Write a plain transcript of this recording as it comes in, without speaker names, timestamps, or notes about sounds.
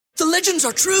legends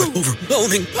are true.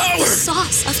 Overwhelming power. The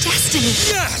sauce of destiny.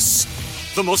 Yes!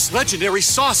 The most legendary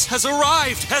sauce has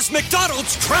arrived as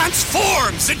McDonald's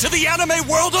transforms into the anime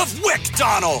world of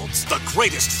WickDonald's. The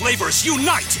greatest flavors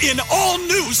unite in all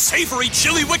new savory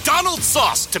chili McDonald's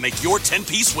sauce to make your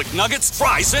 10-piece Wick Nuggets,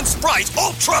 fries, and Sprite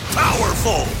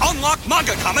ultra-powerful. Unlock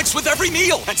manga comics with every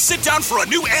meal and sit down for a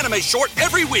new anime short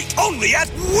every week only at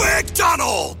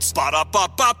WickDonald's.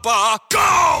 Ba-da-ba-ba-ba,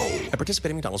 go! At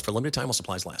participating McDonald's for a limited time while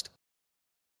supplies last.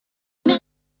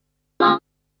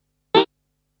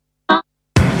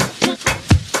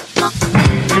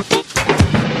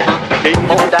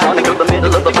 Came on down into the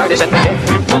middle of the party center. In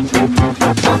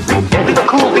the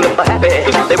cool of the happy,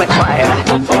 they went quiet.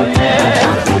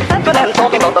 Laughing and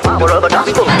talking about the power of the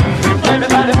gospel.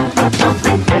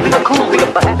 In the cool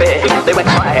of the happy, they went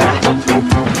quiet.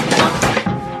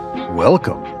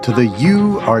 Welcome to the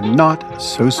You Are Not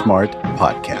So Smart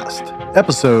podcast,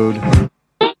 episode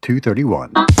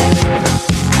 231.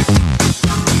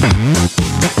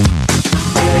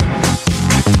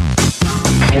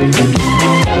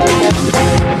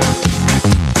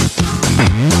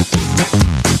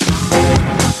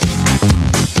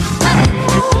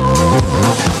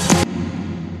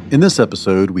 In this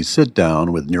episode, we sit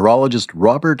down with neurologist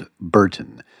Robert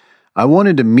Burton. I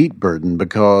wanted to meet Burton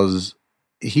because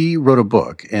he wrote a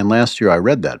book, and last year I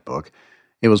read that book.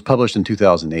 It was published in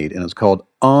 2008, and it's called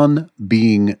On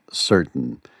Being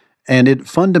Certain. And it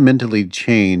fundamentally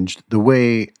changed the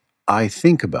way I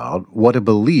think about what a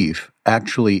belief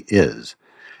actually is.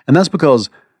 And that's because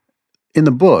in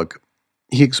the book,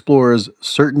 he explores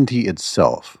certainty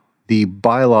itself, the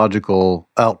biological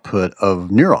output of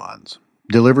neurons,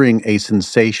 delivering a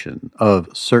sensation of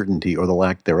certainty or the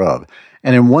lack thereof.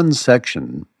 And in one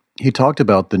section, he talked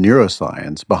about the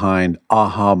neuroscience behind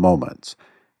aha moments,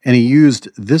 and he used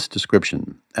this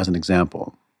description as an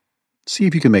example. See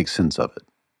if you can make sense of it.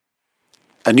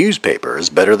 A newspaper is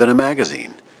better than a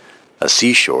magazine. A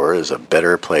seashore is a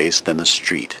better place than the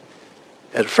street.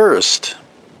 At first,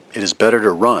 it is better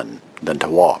to run than to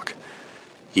walk.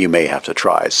 You may have to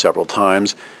try several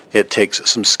times. It takes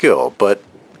some skill, but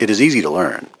it is easy to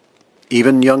learn.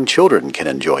 Even young children can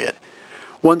enjoy it.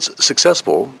 Once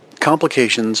successful,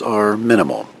 complications are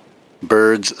minimal.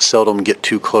 Birds seldom get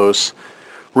too close.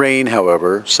 Rain,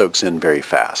 however, soaks in very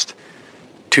fast.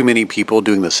 Too many people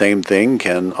doing the same thing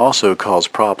can also cause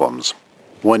problems.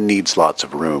 One needs lots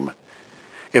of room.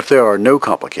 If there are no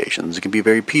complications, it can be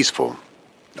very peaceful.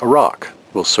 A rock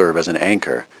will serve as an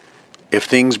anchor. If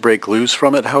things break loose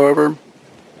from it, however,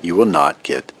 you will not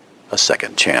get a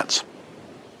second chance.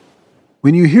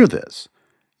 When you hear this,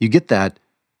 you get that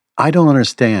I don't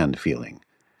understand feeling.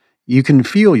 You can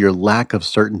feel your lack of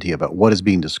certainty about what is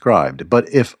being described, but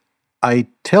if I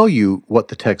tell you what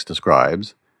the text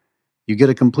describes, you get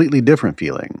a completely different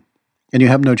feeling, and you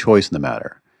have no choice in the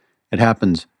matter. It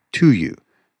happens to you,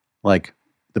 like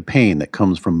the pain that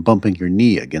comes from bumping your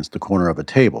knee against the corner of a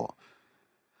table.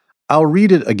 I'll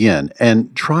read it again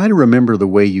and try to remember the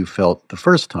way you felt the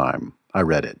first time I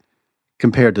read it,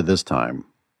 compared to this time,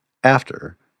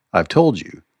 after I've told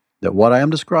you that what I am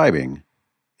describing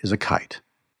is a kite.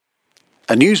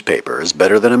 A newspaper is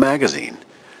better than a magazine.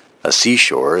 A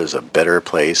seashore is a better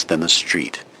place than the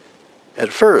street.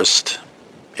 At first,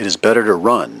 it is better to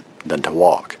run than to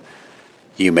walk.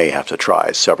 You may have to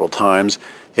try several times.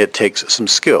 It takes some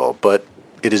skill, but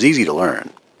it is easy to learn.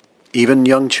 Even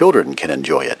young children can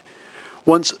enjoy it.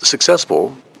 Once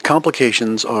successful,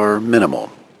 complications are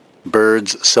minimal.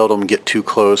 Birds seldom get too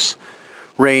close.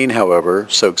 Rain, however,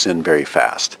 soaks in very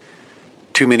fast.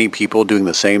 Too many people doing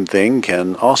the same thing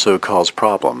can also cause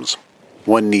problems.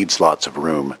 One needs lots of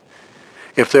room.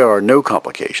 If there are no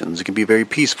complications, it can be very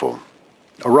peaceful.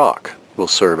 A rock will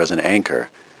serve as an anchor.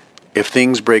 If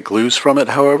things break loose from it,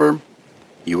 however,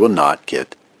 you will not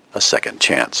get a second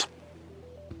chance.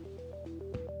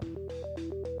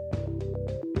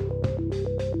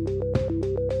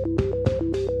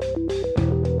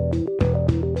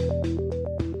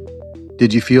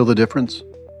 Did you feel the difference?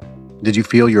 Did you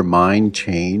feel your mind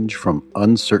change from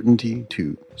uncertainty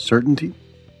to certainty?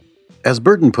 As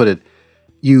Burton put it,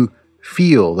 you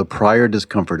feel the prior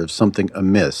discomfort of something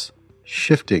amiss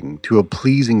shifting to a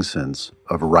pleasing sense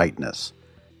of rightness.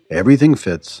 Everything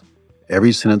fits,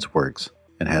 every sentence works,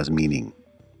 and has meaning.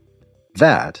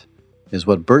 That is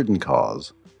what Burton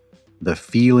calls the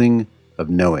feeling of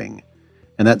knowing.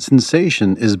 And that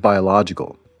sensation is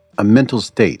biological, a mental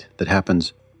state that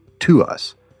happens to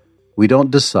us. We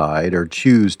don't decide or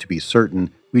choose to be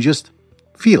certain, we just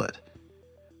feel it.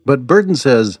 But Burton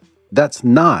says that's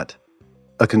not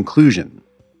a conclusion.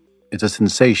 It's a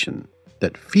sensation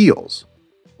that feels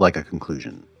like a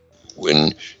conclusion.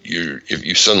 when if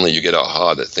you suddenly you get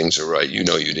aha that things are right, you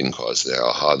know you didn't cause the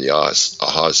aha. The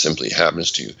aha simply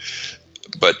happens to you.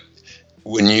 But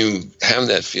when you have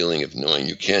that feeling of knowing,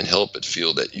 you can't help but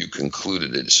feel that you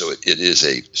concluded it. So it is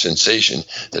a sensation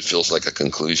that feels like a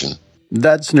conclusion.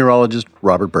 That's neurologist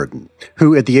Robert Burton,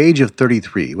 who at the age of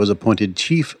 33 was appointed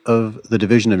chief of the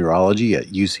Division of Neurology at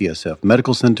UCSF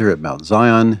Medical Center at Mount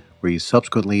Zion, where he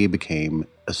subsequently became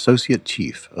associate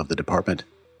chief of the Department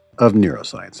of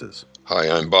Neurosciences. Hi,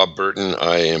 I'm Bob Burton.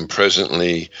 I am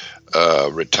presently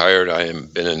retired. I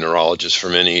have been a neurologist for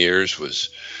many years,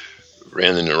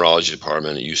 ran the neurology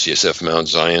department at UCSF Mount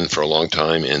Zion for a long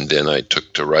time, and then I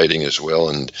took to writing as well.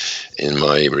 And in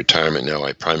my retirement now,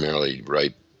 I primarily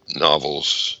write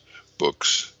novels,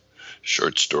 books,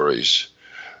 short stories,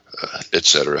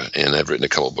 etc. And I've written a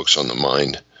couple books on the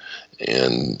mind,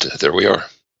 and there we are.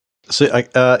 So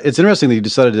it's interesting that you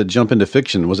decided to jump into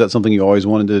fiction. Was that something you always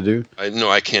wanted to do?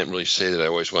 I can't really say that I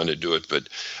always wanted to do it, but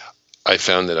I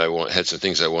found that I had some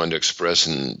things I wanted to express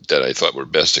and that I thought were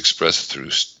best expressed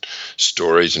through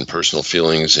stories and personal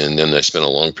feelings. And then I spent a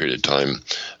long period of time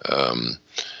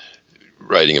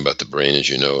writing about the brain, as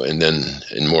you know. And then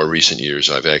in more recent years,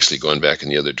 I've actually gone back in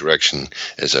the other direction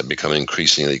as I've become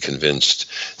increasingly convinced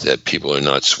that people are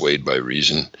not swayed by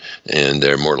reason, and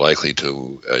they're more likely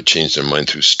to change their mind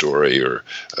through story or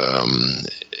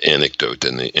anecdote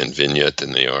and vignette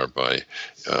than they are by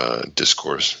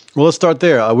discourse. Well, let's start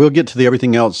there. We'll get to the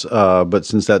everything else, but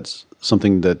since that's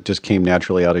something that just came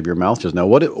naturally out of your mouth just now,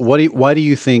 why do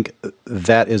you think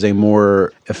that is a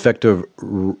more effective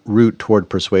route toward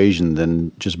persuasion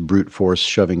than just brute force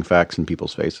shoving facts in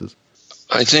people's faces?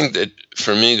 I think that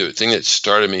for me, the thing that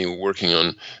started me working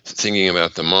on thinking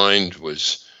about the mind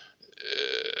was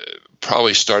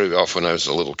probably started off when I was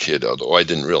a little kid, although I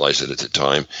didn't realize it at the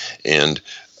time. And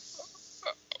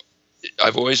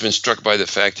I've always been struck by the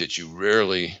fact that you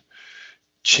rarely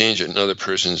change another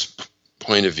person's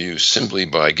point of view simply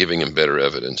by giving him better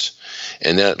evidence.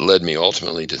 And that led me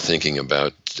ultimately to thinking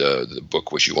about the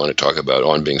book which you want to talk about,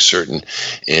 On Being Certain.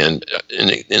 And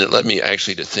it led me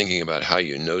actually to thinking about how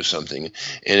you know something.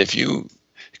 And if you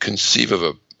conceive of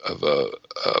a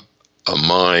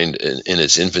mind in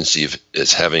its infancy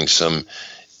as having some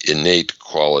innate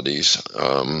qualities,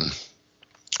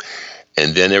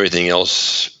 and then everything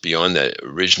else beyond that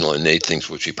original innate things,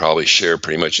 which we probably share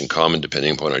pretty much in common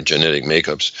depending upon our genetic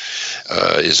makeups,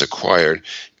 is acquired.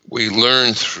 We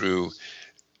learn through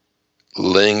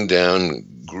laying down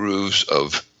grooves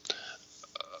of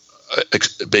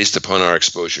based upon our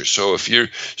exposure. So if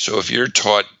you're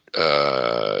taught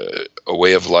a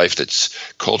way of life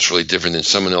that's culturally different than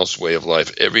someone else's way of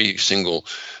life, every single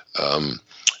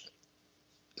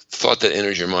thought that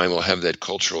enters your mind will have that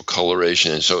cultural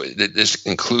coloration. And so this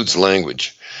includes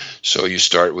language. So you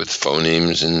start with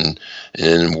phonemes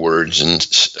and words and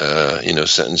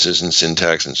sentences and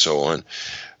syntax and so on.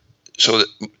 So that,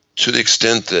 to the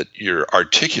extent that your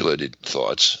articulated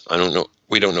thoughts,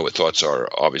 we don't know what thoughts are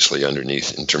obviously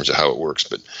underneath in terms of how it works,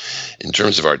 but in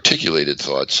terms of articulated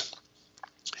thoughts,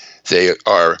 they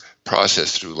are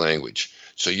processed through language.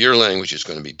 So your language is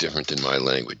going to be different than my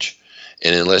language.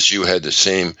 And unless you had the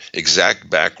same exact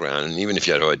background, and even if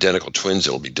you had identical twins,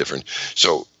 it'll be different.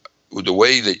 So the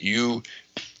way that you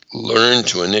learn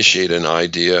to initiate an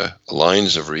idea,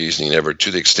 lines of reasoning, ever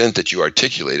to the extent that you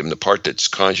articulate them, the part that's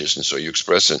conscious, and so you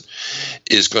express it,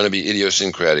 is going to be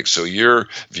idiosyncratic. So your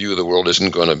view of the world isn't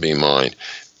going to be mine.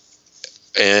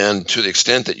 And to the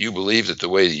extent that you believe that the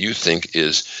way that you think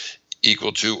is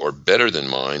equal to or better than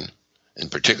mine, and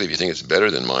particularly if you think it's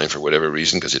better than mine for whatever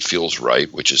reason, because it feels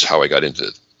right, which is how I got into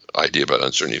the idea about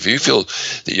uncertainty. If you feel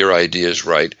that your idea is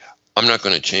right, I'm not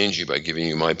going to change you by giving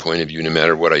you my point of view no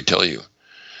matter what I tell you.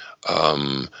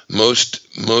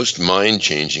 Most mind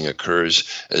changing occurs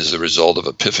as the result of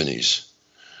epiphanies.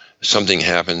 Something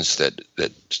happens that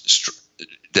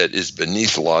is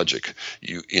beneath logic.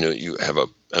 You have an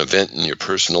event in your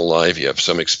personal life. You have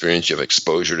some experience. You have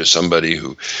exposure to somebody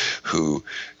who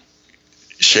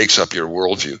shakes up your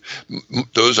worldview.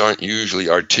 Those aren't usually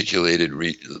articulated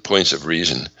points of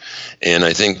reason. And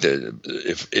I think that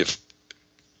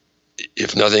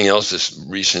if nothing else, this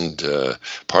recent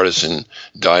partisan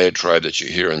diatribe that you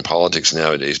hear in politics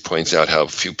nowadays points out how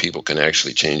few people can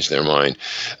actually change their mind.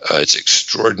 It's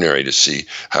extraordinary to see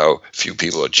how few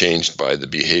people are changed by the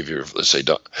behavior of, let's say,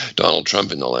 Donald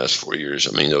Trump in the last 4 years.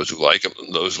 I mean, those who like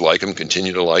him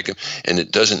continue to like him, and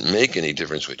it doesn't make any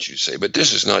difference what you say. But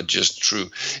this is not just true.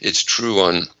 It's true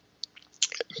on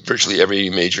virtually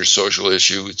every major social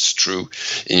issue. It's true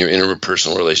in your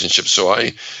interpersonal relationships. So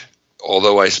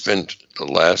although I spent the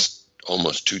last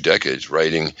almost 2 decades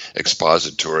writing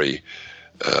expository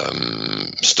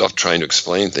stuff trying to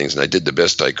explain things, and I did the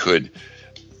best I could.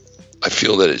 I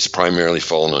feel that it's primarily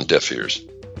fallen on deaf ears.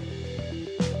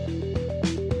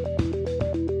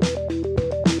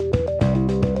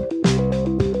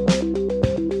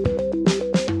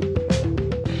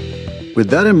 With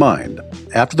that in mind,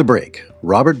 after the break,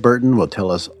 Robert Burton will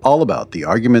tell us all about the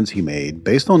arguments he made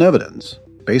based on evidence,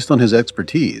 based on his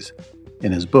expertise,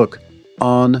 in his book,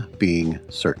 On Being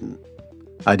Certain.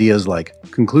 Ideas like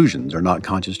conclusions are not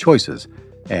conscious choices,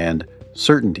 and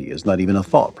certainty is not even a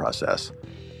thought process.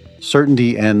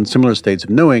 Certainty and similar states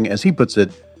of knowing, as he puts it,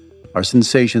 are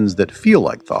sensations that feel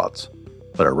like thoughts,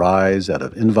 but arise out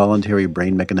of involuntary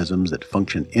brain mechanisms that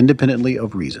function independently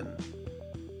of reason.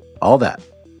 All that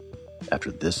after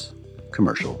this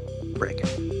commercial break.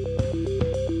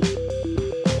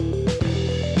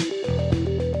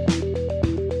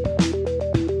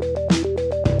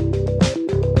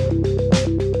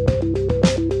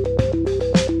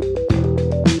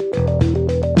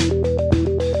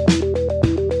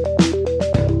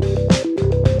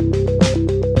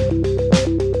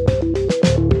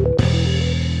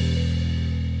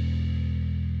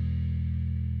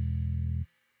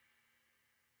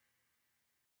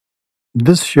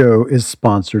 This show is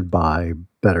sponsored by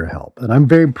BetterHelp, and I'm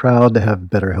very proud to have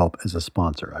BetterHelp as a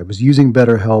sponsor. I was using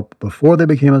BetterHelp before they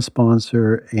became a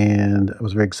sponsor, and I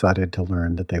was very excited to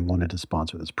learn that they wanted to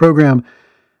sponsor this program.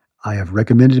 I have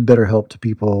recommended BetterHelp to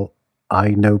people.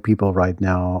 I know people right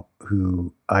now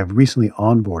who I've recently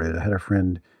onboarded. I had a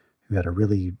friend who had a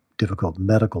really difficult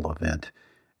medical event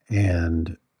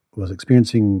and was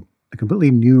experiencing a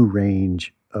completely new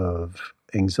range of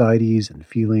anxieties and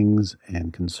feelings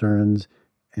and concerns,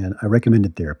 and I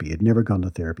recommended therapy. I'd never gone to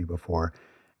therapy before,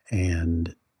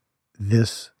 and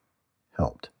this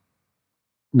helped.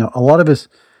 Now, a lot of us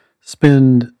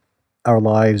spend our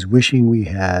lives wishing we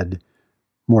had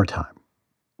more time.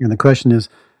 And the question is,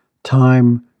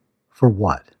 time for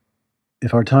what?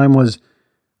 If our time was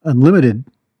unlimited,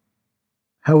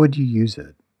 how would you use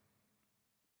it?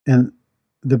 And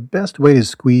the best way to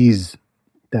squeeze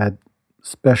that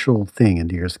special thing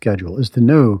into your schedule is to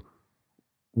know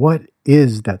what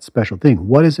is that special thing.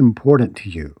 What is important to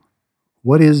you?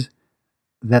 What is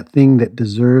that thing that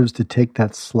deserves to take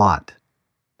that slot,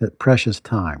 that precious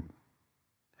time?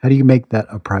 How do you make that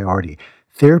a priority?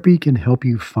 Therapy can help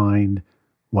you find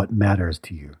what matters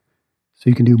to you so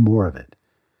you can do more of it.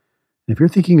 And if you're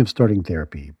thinking of starting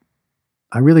therapy,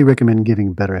 I really recommend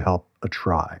giving BetterHelp a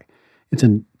try. It's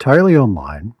entirely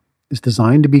online. It's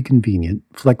designed to be convenient,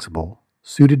 flexible,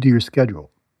 suited to your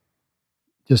schedule.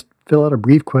 Just fill out a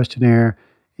brief questionnaire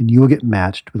and you will get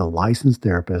matched with a licensed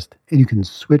therapist, and you can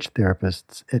switch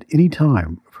therapists at any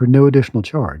time for no additional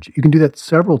charge. You can do that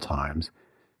several times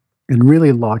and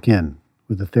really lock in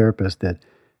with a therapist that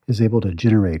is able to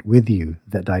generate with you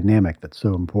that dynamic that's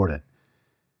so important.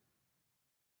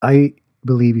 I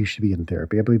believe you should be in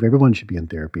therapy. I believe everyone should be in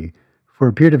therapy for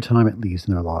a period of time at least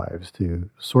in their lives to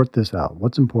sort this out.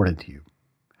 What's important to you?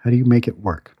 How do you make it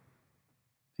work?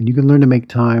 And you can learn to make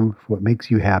time for what makes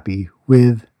you happy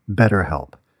with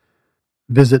BetterHelp.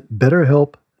 Visit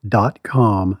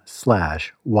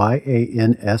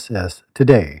betterhelp.com/YANSS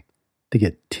today to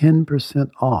get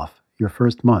 10% off your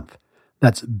first month.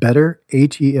 That's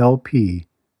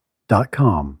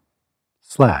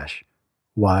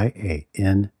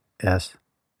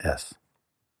betterhelp.com/YANSS.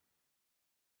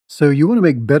 So you want to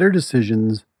make better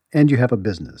decisions and you have a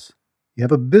business. You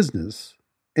have a business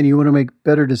and you want to make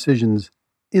better decisions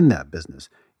in that business.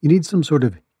 You need some sort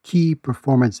of key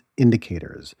performance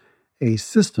indicators, a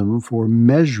system for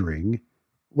measuring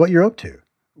what you're up to,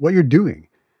 what you're doing,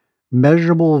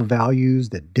 measurable values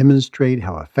that demonstrate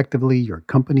how effectively your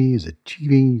company is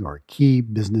achieving your key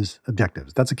business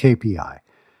objectives. That's a KPI.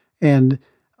 And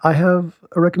I have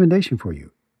a recommendation for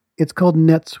you. It's called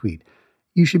NetSuite.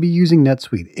 You should be using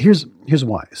NetSuite. Here's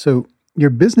why. So your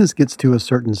business gets to a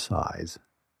certain size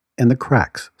and the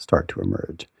cracks start to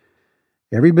emerge.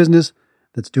 Every business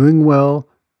that's doing well,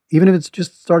 even if it's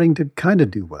just starting to kind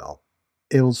of do well,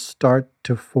 it'll start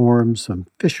to form some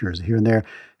fissures here and there.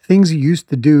 Things you used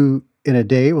to do in a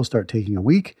day will start taking a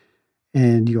week,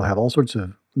 and you'll have all sorts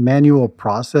of manual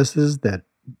processes that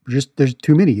there's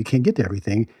too many. You can't get to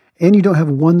everything, and you don't have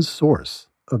one source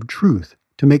of truth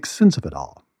to make sense of it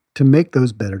all, to make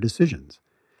those better decisions.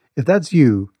 If that's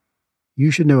you, you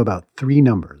should know about 3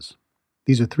 numbers.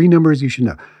 These are 3 numbers you should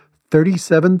know.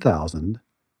 37,000,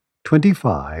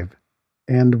 25,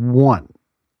 and 1.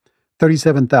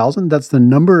 37,000, that's the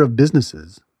number of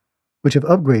businesses which have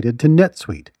upgraded to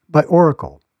NetSuite by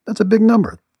Oracle. That's a big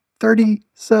number.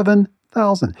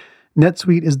 37,000.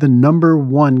 NetSuite is the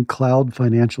 #1 cloud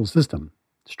financial system.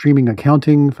 streaming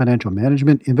accounting, financial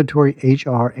management, inventory,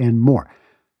 HR, and more.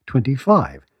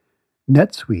 25.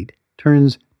 NetSuite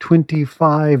turns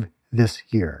 25 this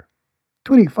year.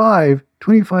 25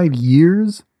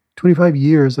 years? 25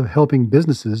 years of helping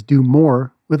businesses do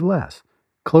more with less,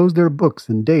 close their books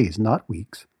in days, not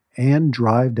weeks, and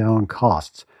drive down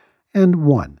costs. And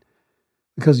one,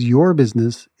 because your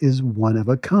business is one of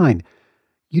a kind.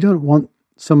 You don't want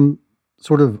some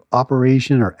sort of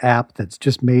operation or app that's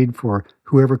just made for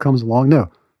whoever comes along. No,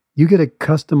 you get a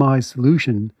customized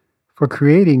solution for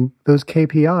creating those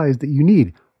KPIs that you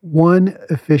need. One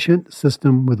efficient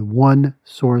system with one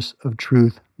source of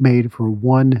truth made for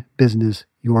one business,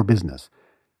 your business.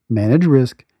 Manage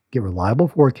risk, get reliable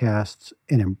forecasts,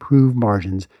 and improve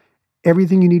margins.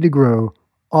 Everything you need to grow,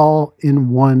 all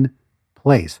in one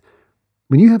place.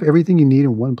 When you have everything you need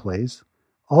in one place,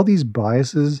 all these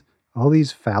biases, all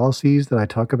these fallacies that I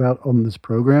talk about on this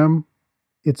program,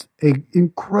 it's an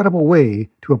incredible way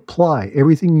to apply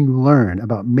everything you learn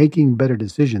about making better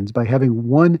decisions by having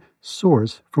one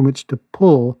source from which to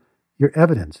pull your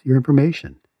evidence, your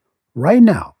information. Right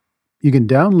now, you can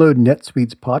download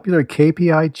NetSuite's popular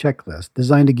KPI checklist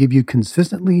designed to give you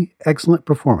consistently excellent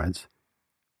performance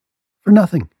for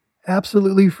nothing,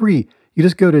 absolutely free. You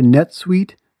just go to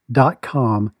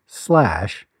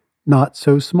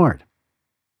netsuite.com/notsosmart.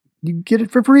 You get it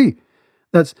for free.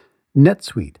 That's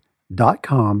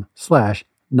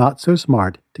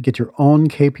netsuite.com/notsosmart to get your own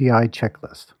KPI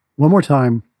checklist. One more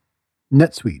time,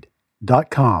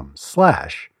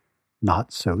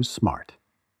 netsuite.com/notsosmart.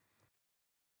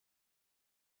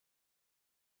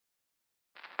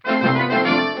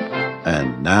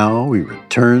 And now we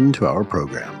return to our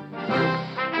program.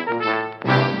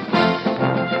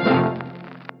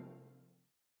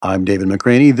 I'm David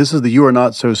McRaney. This is the You Are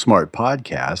Not So Smart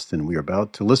podcast, and we are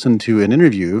about to listen to an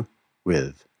interview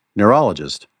with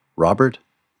neurologist Robert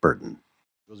Burton.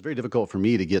 It was very difficult for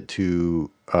me to get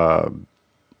to. I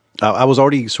was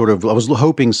already I was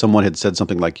hoping someone had said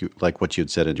something like what you had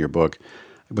said in your book,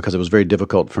 because it was very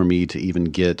difficult for me to even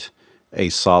get a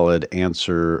solid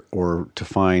answer or to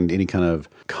find any kind of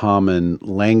common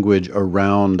language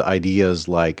around ideas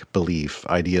like belief,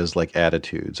 ideas like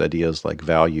attitudes, ideas like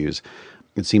values.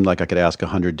 It seemed like I could ask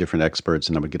 100 different experts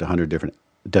and I would get 100 different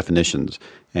definitions.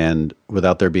 And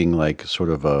without there being like sort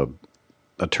of a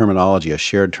terminology, a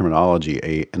shared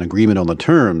terminology, an agreement on the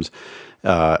terms,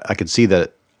 I could see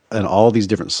that in all these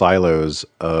different silos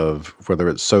of whether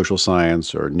it's social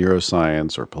science or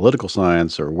neuroscience or political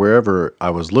science or wherever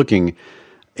I was looking,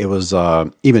 it was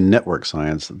even network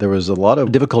science. There was a lot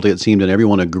of difficulty, it seemed, in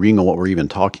everyone agreeing on what we're even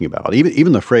talking about.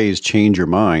 Even the phrase "change your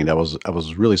mind," I was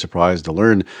really surprised to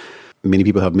learn many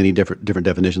people have many different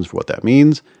definitions for what that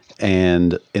means.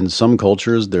 And in some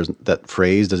cultures, that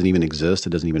phrase doesn't even exist.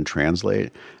 It doesn't even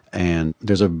translate. And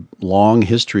there's a long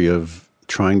history of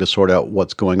trying to sort out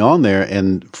what's going on there.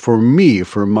 And for me,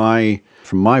 from my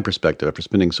perspective, after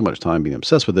spending so much time being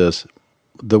obsessed with this,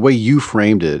 the way you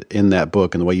framed it in that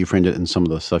book and the way you framed it in some of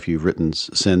the stuff you've written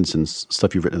since and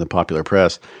stuff you've written in the popular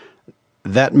press,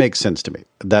 that makes sense to me.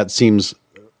 That seems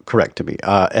correct to me.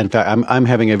 In fact, I'm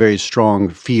having a very strong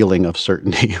feeling of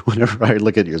certainty whenever I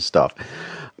look at your stuff.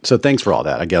 So thanks for all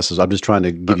that, I guess. I'm just trying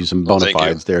to give you some bona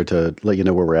fides there to let you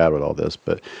know where we're at with all this.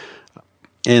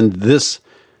 And this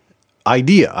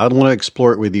idea, I want to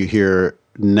explore it with you here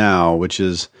now, which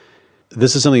is,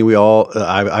 this is something we all,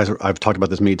 I've talked about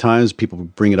this many times. People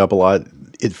bring it up a lot.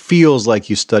 It feels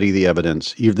like you study the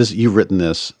evidence. You've written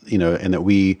this, and that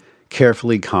we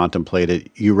carefully contemplate it.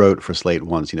 You wrote for Slate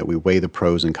once, we weigh the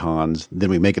pros and cons, then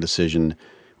we make a decision.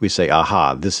 We say,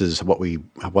 aha, this is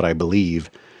what I believe.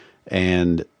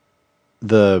 And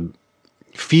the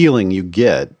feeling you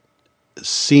get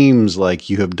seems like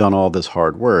you have done all this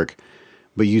hard work,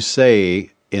 but you say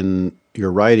in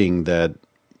your writing that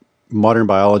modern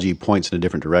biology points in a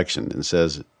different direction and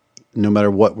says, no matter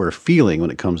what we're feeling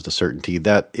when it comes to certainty,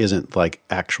 that isn't like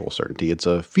actual certainty. It's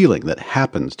a feeling that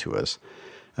happens to us,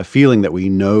 a feeling that we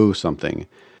know something.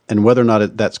 And whether or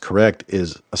not that's correct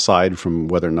is aside from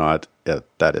whether or not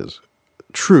that is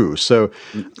true. So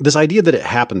this idea that it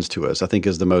happens to us, I think,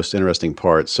 is the most interesting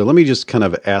part. So let me just kind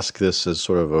of ask this as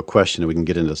sort of a question, and we can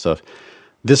get into stuff.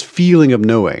 This feeling of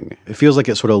knowing, it feels like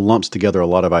it sort of lumps together a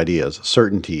lot of ideas,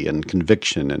 certainty and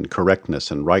conviction and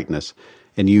correctness and rightness,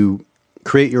 and you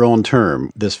create your own term,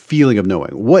 this feeling of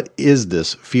knowing. What is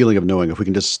this feeling of knowing, if we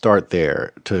can just start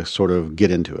there to sort of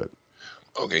get into it?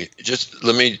 Okay,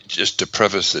 to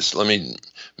preface this, let me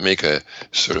make a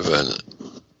sort of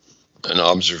an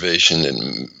observation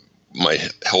and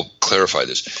might help clarify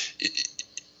this.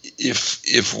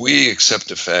 If we accept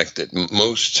the fact that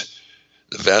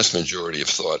the vast majority of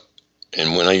thought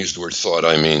And when I use the word thought,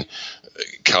 I mean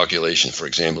calculation. For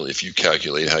example, if you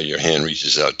calculate how your hand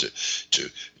reaches out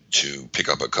to pick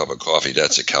up a cup of coffee,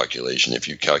 that's a calculation. If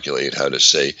you calculate how to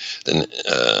say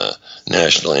the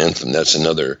national anthem, that's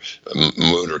another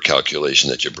motor calculation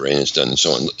that your brain has done, and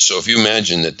so on. So if you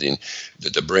imagine that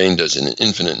the brain does an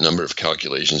infinite number of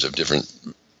calculations of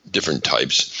different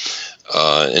types,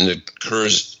 and it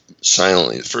occurs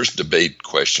silently. The first debate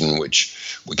question,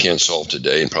 which we can't solve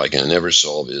today and probably can never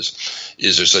solve, is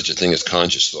there such a thing as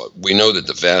conscious thought? We know that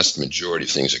the vast majority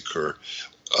of things occur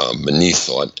beneath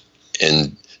thought,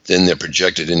 and then they're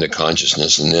projected into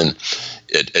consciousness, and then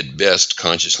at best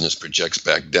consciousness projects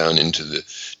back down into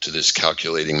this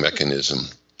calculating mechanism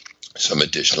some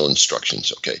additional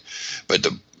instructions. Okay, but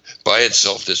by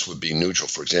itself this would be neutral.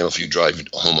 For example, if you drive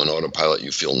home on autopilot,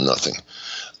 you feel nothing.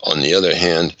 On the other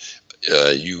hand,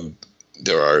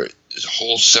 there are a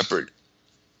whole separate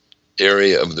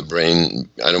area of the brain.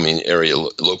 I don't mean area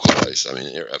localized. I mean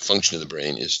a function of the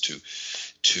brain is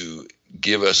to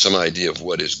give us some idea of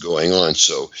what is going on.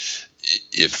 So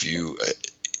if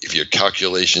your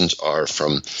calculations are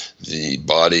from the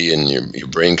body and your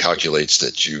brain calculates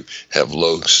that you have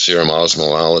low serum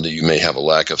osmolality, you may have a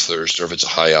lack of thirst, or if it's a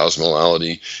high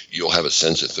osmolality, you'll have a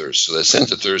sense of thirst. So that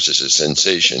sense of thirst is a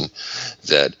sensation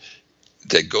that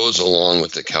goes along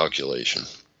with the calculation.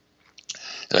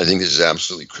 And I think this is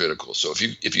absolutely critical. So if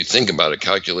you think about a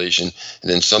calculation and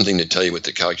then something to tell you what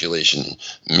the calculation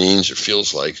means or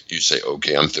feels like, you say,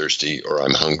 okay, I'm thirsty or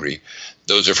I'm hungry.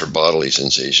 Those are for bodily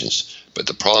sensations. But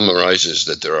the problem arises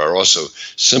that there are also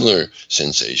similar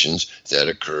sensations that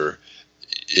occur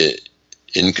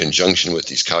in conjunction with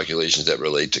these calculations that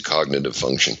relate to cognitive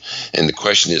function. And the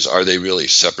question is, are they really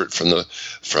separate from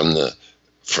the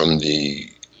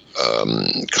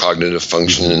cognitive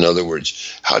function? In other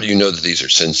words, how do you know that these are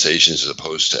sensations as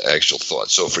opposed to actual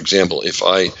thoughts? So, for example, if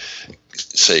I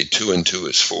say 2 and 2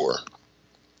 is 4,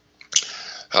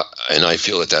 and I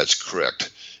feel that that's correct,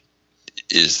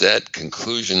 is that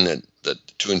conclusion that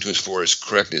 2 and 2 is 4 is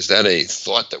correct, is that a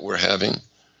thought that we're having?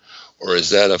 Or is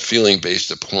that a feeling based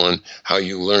upon how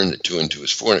you learn that 2 and 2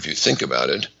 is 4? And if you think about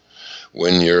it,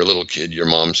 when you're a little kid, your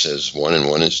mom says 1 and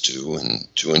 1 is 2, and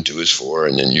 2 and 2 is 4,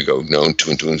 and then you go, no, 2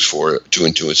 and 2 is 4, 2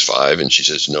 and 2 is 5, and she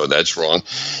says, no, that's wrong.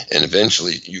 And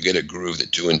eventually you get a groove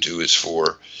that 2 and 2 is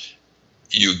 4.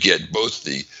 You get both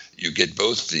the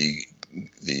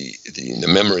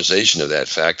memorization of that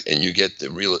fact, and you get the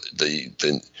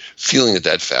feeling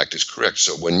that fact is correct.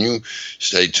 So when you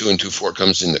say 2 and 2, 4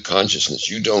 comes into consciousness,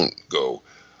 you don't go,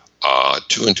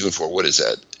 2 and 2 and 4, what is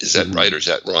that? Is that right or is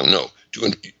that wrong? No, 2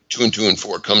 and 2 and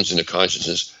 4 comes into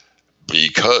consciousness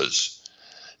because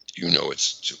you know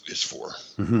it's 4.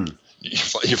 Mm-hmm.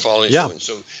 You're following? Yeah.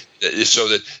 So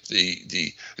that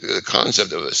the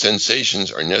concept of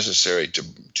sensations are necessary to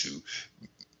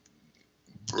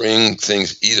bring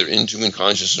things either into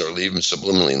unconsciousness or leave them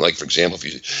subliminally. Like, for example, if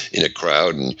you're in a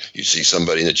crowd and you see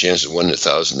somebody and the chance of 1 in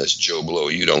 1,000 that's Joe Blow,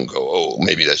 you don't go, oh,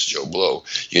 maybe that's Joe Blow.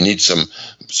 You need some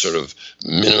sort of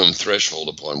minimum threshold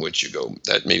upon which you go,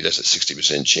 that maybe that's a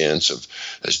 60% chance of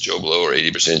that's Joe Blow, or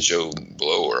 80% Joe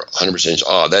Blow, or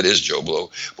 100% that is Joe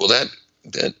Blow. Well,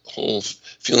 that whole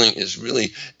feeling is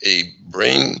really a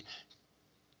brain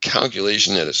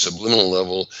calculation at a subliminal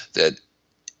level that,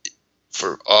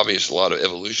 for obvious a lot of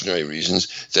evolutionary reasons,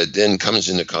 that then comes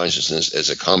into consciousness as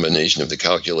a combination of the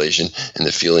calculation and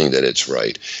the feeling that it's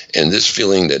right. And this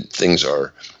feeling that things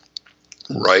are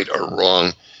right or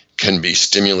wrong can be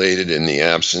stimulated in the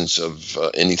absence of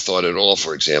any thought at all.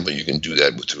 For example, you can do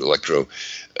that through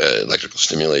electrical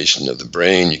stimulation of the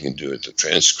brain. You can do it through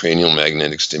transcranial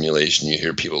magnetic stimulation. You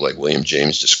hear people like William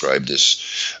James describe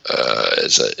this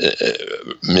as a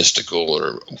mystical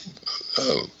or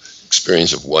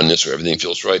experience of oneness where everything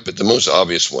feels right. But the most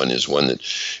obvious one is one that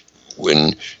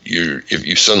when if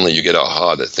you suddenly get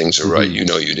aha that things are right, you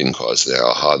know you didn't cause the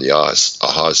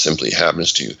aha simply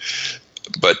happens to you.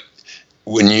 But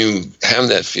when you have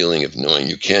that feeling of knowing,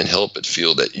 you can't help but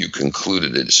feel that you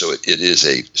concluded it. So it is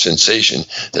a sensation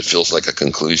that feels like a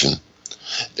conclusion.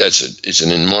 It's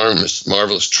an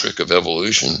marvelous trick of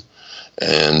evolution.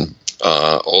 And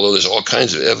although there's all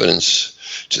kinds of evidence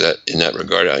to that in that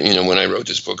regard, when I wrote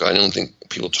this book, I don't think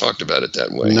people talked about it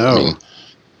that way. No.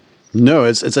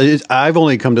 I've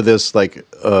only come to this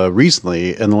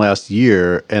recently in the last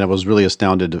year, and I was really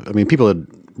astounded. I mean, people had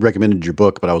recommended your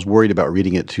book, but I was worried about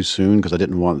reading it too soon because I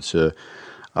didn't want to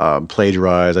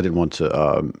plagiarize. I didn't want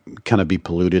to kind of be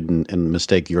polluted and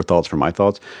mistake your thoughts for my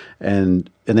thoughts. And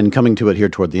then coming to it here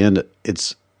toward the end,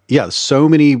 so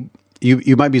many.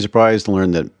 You might be surprised to learn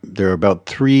that there are about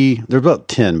 10,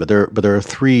 but there are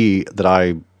 3 that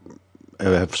I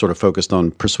have sort of focused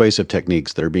on persuasive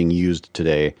techniques that are being used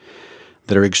today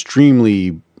that are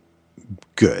extremely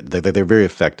good. They're very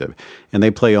effective. And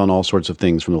they play on all sorts of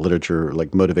things from the literature,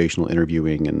 like motivational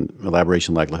interviewing and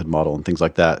elaboration likelihood model and things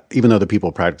like that, even though the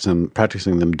people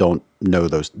practicing them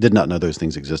did not know those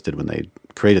things existed when they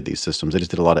created these systems. They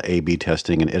just did a lot of A/B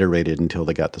testing and iterated until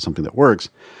they got to something that works.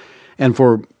 And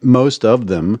for most of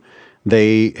them,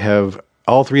 they have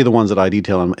all three of the ones that I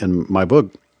detail in my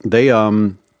book. They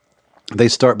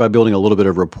start by building a little bit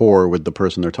of rapport with the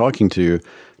person they're talking to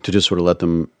just sort of let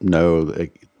them know,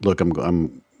 like, look,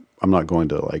 I'm not going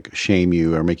to like shame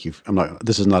you or make you.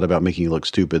 This is not about making you look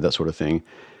stupid, that sort of thing.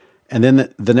 And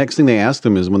then the next thing they ask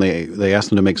them is when they ask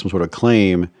them to make some sort of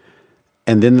claim,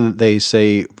 and then they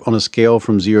say on a scale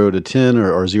from 0 to 10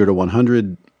 or 0 to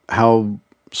 100, how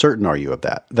certain are you of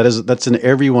that? That's in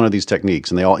every one of these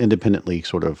techniques, and they all independently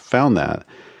sort of found that.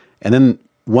 And then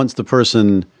once the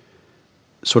person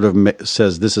sort of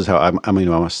says, this is how I'm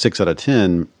a 6 out of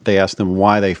 10, they ask them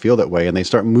why they feel that way, and they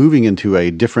start moving into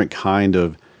a different kind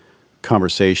of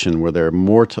conversation where they're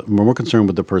more concerned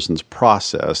with the person's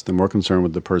process, they're more concerned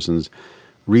with the person's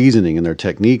reasoning and their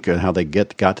technique and how they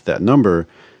got to that number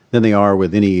than they are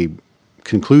with any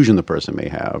conclusion the person may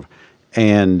have.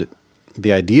 And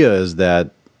the idea is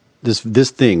that this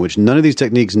thing, which none of these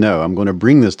techniques know, I'm going to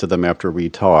bring this to them after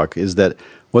we talk, is that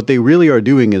what they really are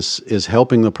doing is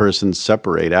helping the person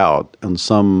separate out on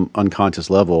some unconscious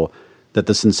level that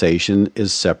the sensation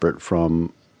is separate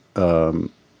from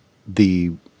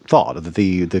the thought, that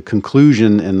the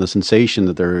conclusion and the sensation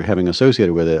that they're having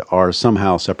associated with it are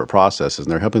somehow separate processes,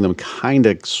 and they're helping them kind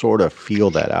of sort of feel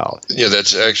that out. Yeah,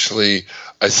 that's actually,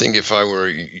 I think if I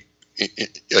were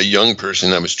a young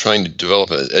person, I was trying to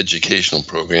develop an educational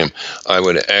program, I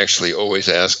would actually always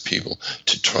ask people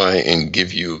to try and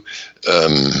give you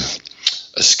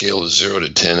a scale of 0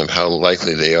 to 10 of how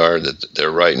likely they are that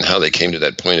they're right and how they came to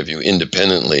that point of view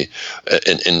independently,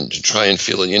 and to try and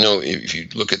feel it. You know, if you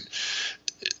look at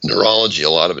neurology, a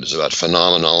lot of it is about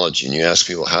phenomenology, and you ask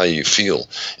people how you feel,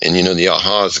 and you know the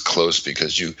aha is close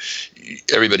because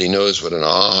everybody knows what an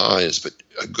aha is, but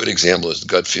a good example is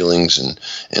gut feelings and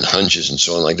hunches and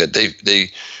so on like that.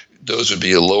 Those would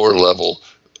be a lower level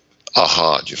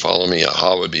aha. Do you follow me?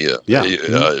 Aha would be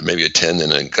maybe a 10,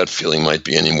 and a gut feeling might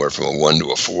be anywhere from a 1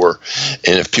 to a 4.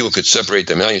 And if people could separate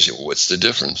them out, you say, well, what's the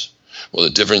difference? Well,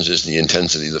 the difference is the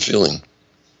intensity of the feeling.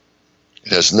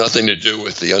 It has nothing to do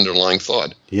with the underlying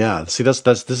thought. Yeah, see, this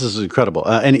is incredible,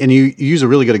 and you use a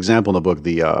really good example in the book,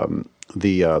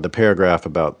 the paragraph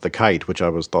about the kite, which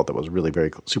I thought that was really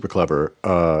very super clever,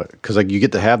 because like you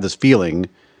get to have this feeling,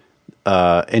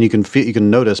 and you can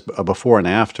notice a before and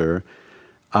after,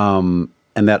 and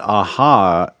that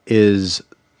aha is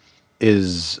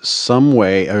some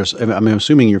way. I'm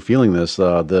assuming you're feeling this.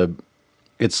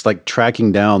 It's like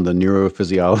tracking down the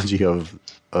neurophysiology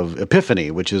of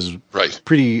epiphany, which is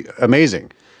pretty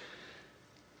amazing.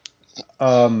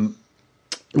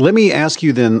 Let me ask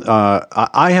you then,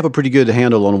 I have a pretty good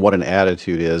handle on what an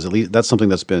attitude is. At least that's something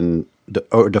that's been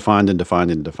defined.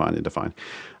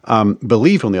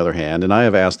 Belief, on the other hand, and I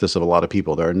have asked this of a lot of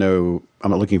people, I'm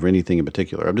not looking for anything in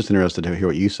particular. I'm just interested to hear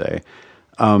what you say.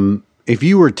 If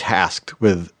you were tasked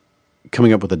with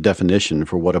coming up with a definition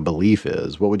for what a belief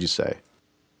is, what would you say?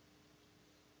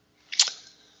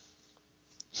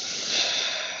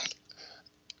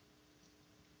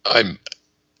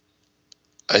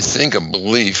 I think a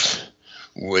belief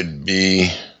would be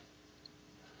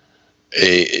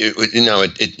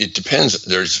it depends.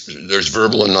 There's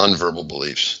verbal and nonverbal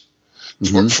beliefs.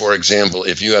 Mm-hmm. For example,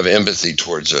 if you have empathy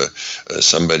towards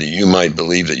somebody, you might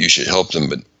believe that you should help them,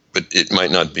 but it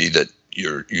might not be that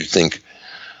you think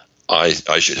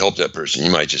I should help that person.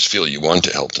 You might just feel you want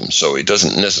to help them. So it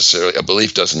doesn't necessarily, a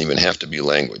belief doesn't even have to be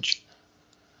language.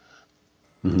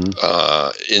 Mm-hmm.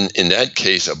 In that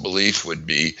case, a belief would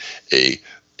be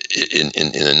in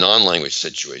a non-language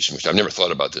situation, which I've never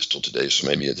thought about this till today, so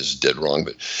maybe this is dead wrong,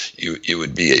 but it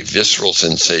would be a visceral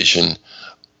sensation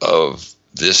of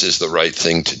this is the right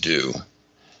thing to do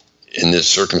in this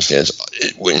circumstance,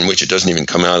 in which it doesn't even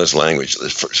come out as language.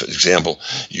 For example,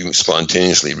 you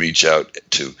spontaneously reach out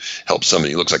to help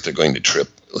somebody who looks like they're going to trip,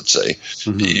 let's say.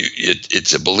 Mm-hmm.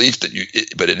 It's a belief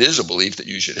but it is a belief that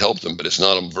you should help them, but it's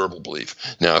not a verbal belief.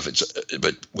 Now,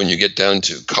 but when you get down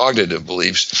to cognitive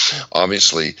beliefs,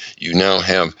 obviously you now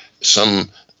have some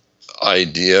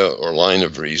idea or line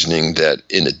of reasoning that,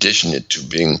 in addition to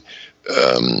being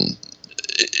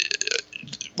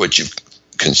what you've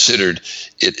considered,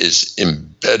 it is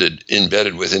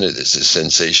embedded within it is this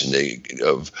sensation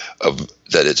of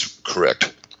that it's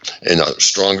correct. And the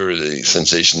stronger the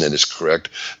sensation that is correct,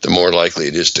 the more likely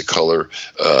it is to color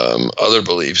other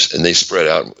beliefs, and they spread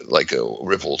out like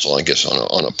ripples, I guess,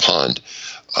 on a pond.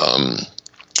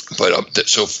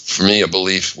 So for me, a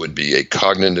belief would be a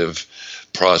cognitive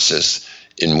process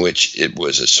in which it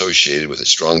was associated with a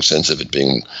strong sense of it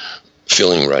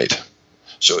feeling right.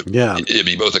 So it'd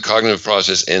be both a cognitive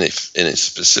process and a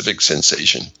specific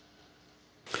sensation.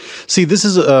 See, this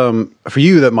is for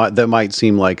you that might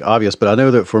seem like obvious, but I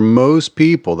know that for most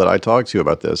people that I talk to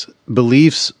about this,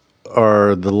 beliefs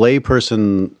are the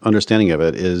layperson understanding of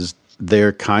it is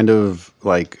they're kind of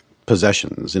like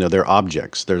possessions. They're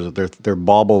objects. They're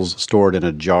baubles stored in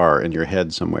a jar in your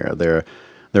head somewhere.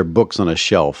 They're books on a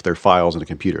shelf. They're files on a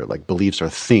computer. Like beliefs are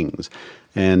things.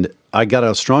 And I got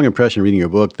a strong impression reading your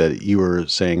book that you were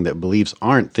saying that beliefs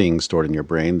aren't things stored in your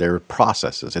brain. They're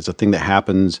processes. It's a thing that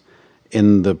happens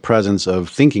in the presence of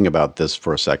thinking about this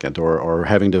for a second, or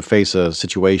having to face a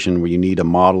situation where you need a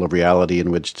model of reality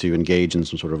in which to engage in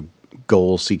some sort of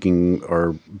goal-seeking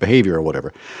or behavior or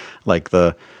whatever. Like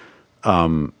and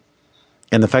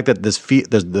the fact that there's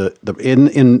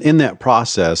in that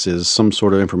process is some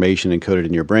sort of information encoded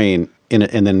in your brain,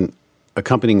 and then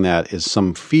accompanying that is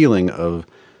some feeling of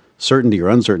certainty or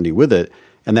uncertainty with it,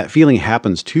 and that feeling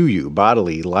happens to you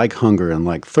bodily, like hunger and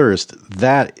like thirst.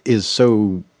 That is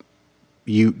so.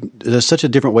 There's such a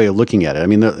different way of looking at it. I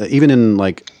mean, even in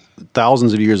like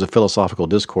thousands of years of philosophical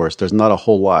discourse, there's not a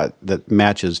whole lot that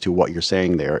matches to what you're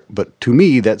saying there. But to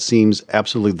me, that seems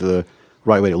absolutely the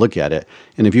right way to look at it.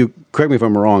 And if you correct me if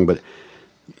I'm wrong, but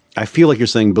I feel like you're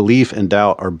saying belief and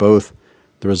doubt are both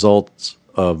the results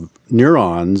of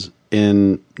neurons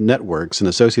in networks and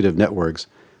associative networks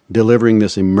delivering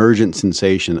this emergent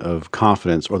sensation of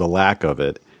confidence or the lack of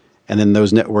it. And then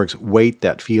those networks weight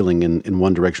that feeling in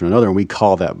one direction or another, and we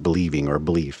call that believing or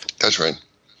belief. That's right.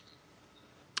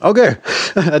 Okay,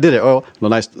 I did it. Oh, well,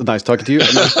 nice talking to you.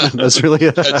 That's really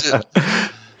it. That's it.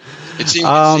 It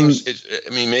seems.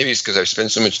 Maybe it's because I've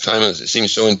spent so much time on this. It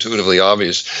seems so intuitively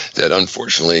obvious that,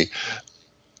 unfortunately,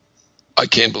 I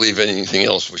can't believe anything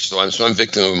else. So I'm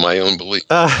victim of my own belief.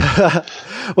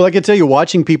 Well, I can tell you,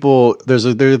 watching people, there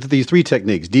are these three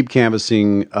techniques: deep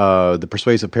canvassing, the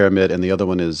persuasive pyramid, and the other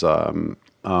one is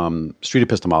street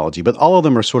epistemology. But all of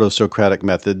them are sort of Socratic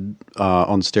method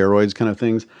on steroids kind of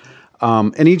things.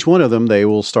 And each one of them, they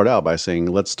will start out by saying,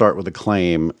 let's start with a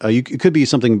claim. It could be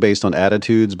something based on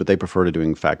attitudes, but they prefer to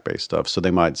doing fact-based stuff. So they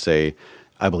might say,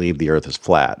 I believe the earth is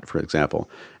flat, for example.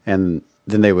 And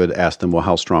then they would ask them, well,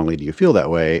 how strongly do you feel that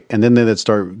way? And then they'd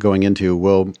start going into,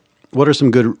 well, what are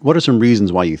some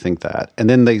reasons why you think that? And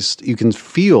then you can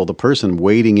feel the person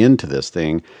wading into this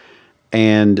thing.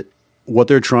 And what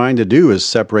they're trying to do is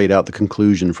separate out the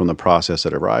conclusion from the process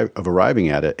of arriving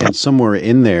at it. And somewhere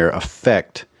in there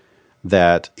affect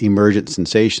that emergent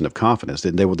sensation of confidence.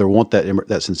 They want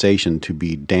that sensation to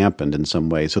be dampened in some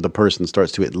way, so the person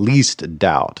starts to at least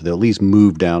doubt. They'll at least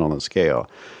move down on the scale.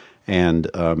 And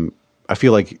I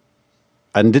feel like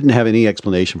I didn't have any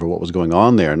explanation for what was going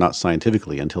on there, not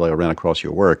scientifically, until I ran across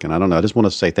your work. And I don't know. I just want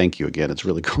to say thank you again. It's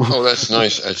really cool. Oh, that's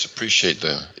nice. I appreciate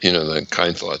the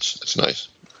kind thoughts. It's nice.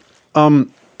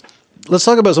 Let's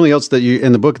talk about something else that you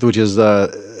in the book, which is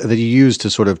that you use to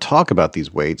sort of talk about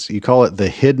these weights. You call it the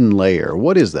hidden layer.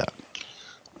 What is that?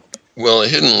 Well, a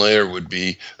hidden layer would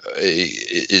be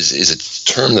is a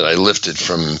term that I lifted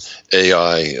from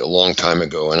AI a long time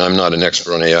ago, and I'm not an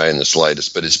expert on AI in the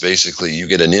slightest. But it's basically you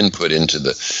get an input into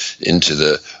the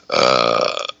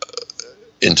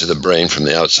brain from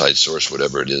the outside source,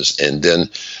 whatever it is, and then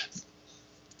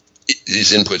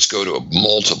these inputs go to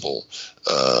multiple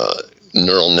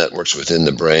neural networks within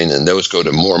the brain, and those go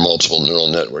to more multiple neural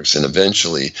networks, and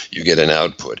eventually you get an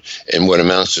output. And what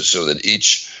amounts to so that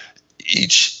each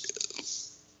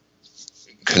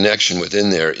connection within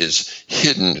there is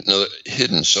hidden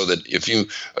so that if you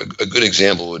a good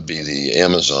example would be the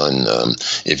Amazon.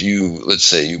 If you, let's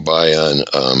say you buy on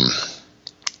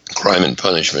Crime and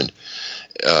Punishment,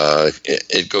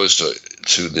 it goes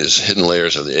to this hidden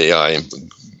layers of the AI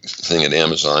thing at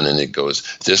Amazon, and it goes,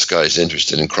 this guy's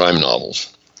interested in crime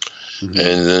novels. Mm-hmm.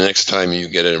 And the next time you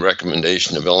get a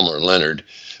recommendation of Elmore Leonard,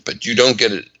 but you don't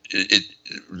get it,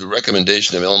 the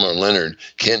recommendation of Elmore Leonard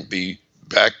can't be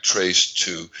backtraced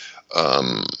to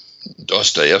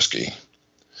Dostoevsky,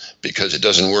 because it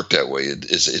doesn't work that way.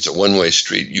 It's a one-way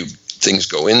street. Things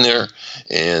go in there,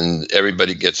 and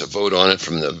everybody gets a vote on it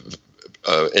from the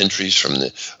entries from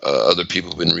the other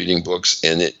people who've been reading books,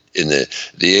 and the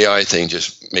AI thing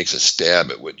just makes a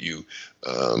stab at what you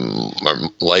are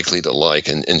likely to like.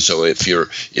 And so if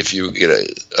you get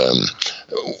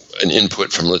an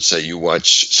input from, let's say, you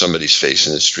watch somebody's face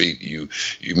in the street, you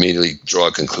immediately draw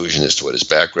a conclusion as to what his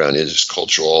background is, his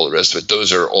culture, all the rest of it.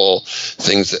 Those are all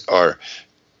things that are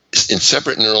in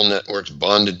separate neural networks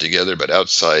bonded together, but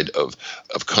outside of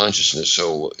consciousness.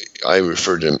 So I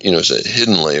refer to them, as a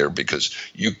hidden layer, because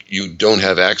you don't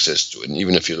have access to it. And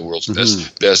even if you're the world's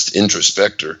best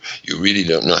introspector, you really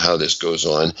don't know how this goes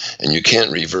on, and you can't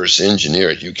reverse engineer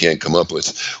it. You can't come up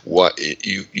with what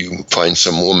you find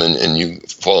some woman and you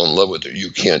fall in love with her.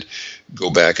 You can't go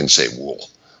back and say, well,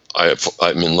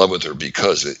 I'm in love with her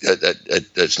because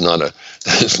that's not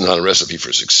a recipe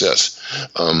for success.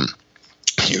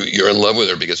 You're in love with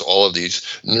her because all of these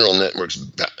neural networks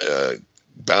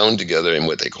bound together in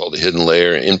what they call the hidden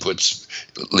layer. Inputs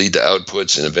lead to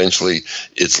outputs, and eventually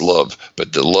it's love.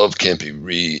 But the love can't be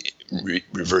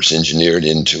reverse engineered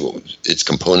into its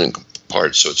component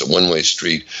parts, so it's a one-way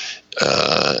street,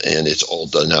 and it's all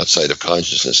done outside of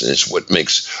consciousness, and it's what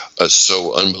makes us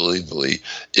so unbelievably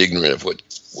ignorant of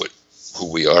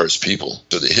who we are as people.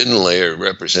 So the hidden layer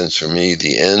represents for me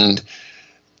the end,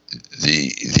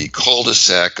 the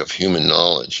cul-de-sac of human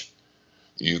knowledge.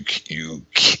 You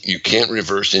can't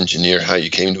reverse engineer how you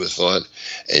came to a thought,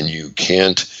 and you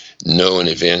can't know in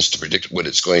advance to predict what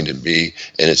it's going to be,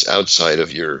 and it's outside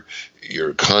of your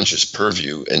conscious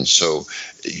purview. And so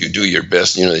you do your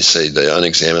best. They say the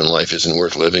unexamined life isn't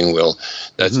worth living. Well,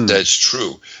 that's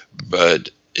true, but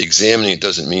examining it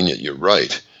doesn't mean that you're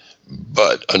right.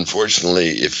 But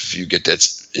unfortunately, if you get that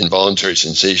involuntary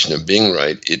sensation of being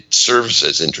right, it serves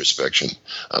as introspection.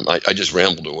 I just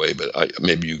rambled away, but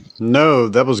maybe you... No,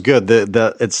 that was good.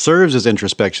 It serves as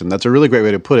introspection. That's a really great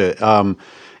way to put it.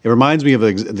 It reminds me of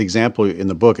the example in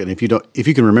the book, and if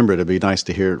you can remember it, it'd be nice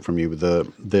to hear it from you.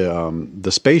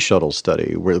 The space shuttle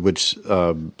study, which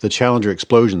the Challenger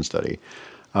explosion study.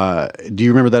 Do you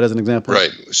remember that as an example?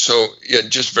 Right. So, yeah,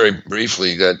 just very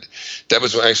briefly, that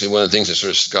was actually one of the things that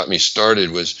sort of got me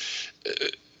started was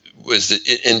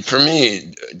that, and for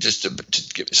me, just to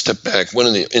step back, one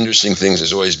of the interesting things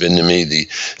has always been to me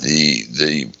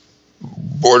the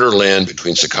borderland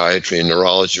between psychiatry and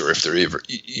neurology, or if there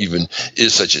even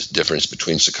is such a difference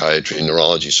between psychiatry and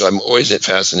neurology. So I'm always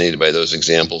fascinated by those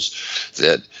examples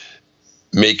that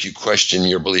make you question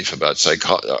your belief about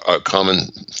common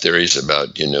theories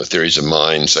about, theories of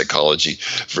mind, psychology,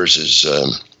 versus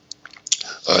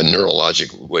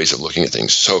neurologic ways of looking at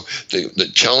things. So the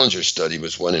Challenger study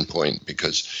was one in point,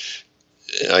 because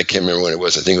I can't remember when it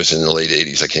was. I think it was in the late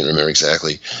 80s. I can't remember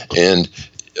exactly. And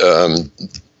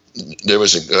there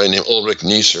was a guy named Ulrich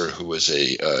Neisser, who was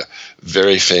a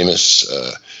very famous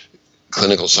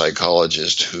clinical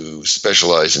psychologist who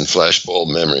specialized in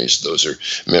flashbulb memories. Those are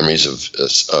memories of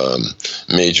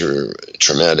major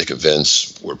traumatic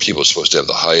events where people are supposed to have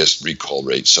the highest recall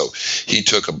rate. So he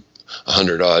took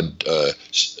 100-odd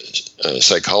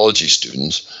psychology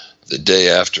students the day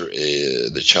after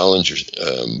the Challenger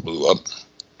blew up,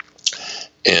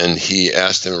 and he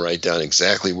asked them to write down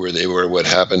exactly where they were, what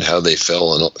happened, how they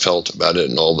felt about it,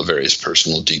 and all the various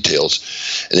personal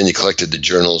details. And then he collected the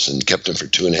journals and kept them for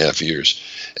 2.5 years.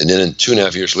 And then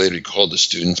 2.5 years later, he called the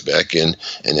students back in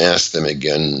and asked them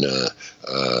again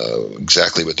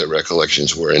exactly what their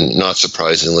recollections were. And not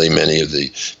surprisingly, many of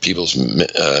the people's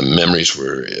memories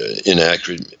were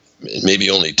inaccurate. Maybe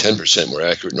only 10% were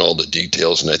accurate in all the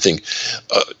details, and I think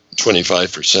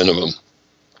 25% of them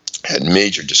had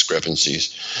major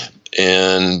discrepancies.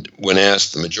 And when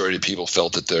asked, the majority of people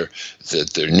felt that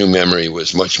their new memory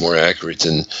was much more accurate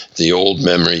than the old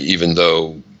memory, even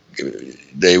though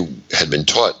they had been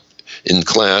taught in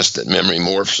class that memory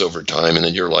morphs over time, and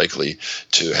that you're likely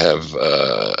to have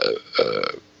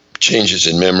changes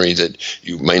in memory that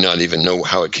you may not even know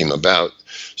how it came about.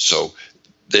 So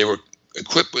they were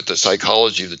equipped with the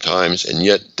psychology of the times, and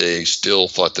yet they still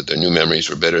thought that their new memories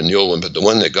were better than the old one. But the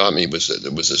one that got me was that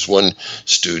there was this one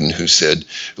student who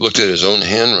looked at his own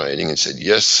handwriting and said,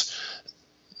 "Yes,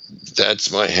 that's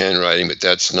my handwriting, but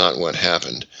that's not what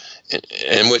happened."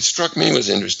 And what struck me was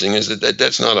interesting is that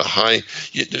that's not a high.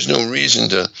 There's no reason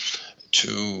to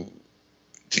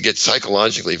get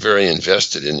psychologically very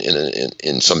invested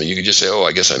in something. You could just say, "Oh,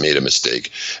 I guess I made a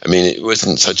mistake." I mean, it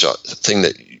wasn't such a thing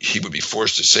that he would be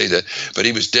forced to say that, but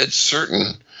he was dead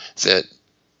certain that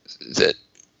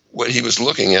what he was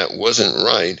looking at wasn't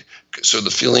right. So the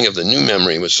feeling of the new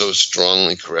memory was so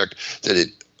strongly correct that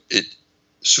it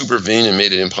supervened and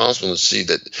made it impossible to see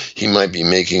that he might be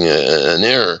making an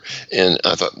error. And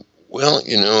I thought, well,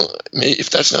 if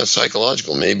that's not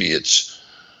psychological, maybe it's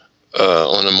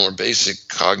on a more basic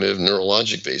cognitive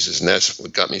neurologic basis. And that's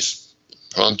what got me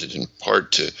prompted in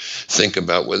part to think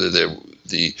about whether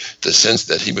the sense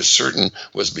that he was certain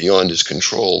was beyond his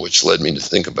control, which led me to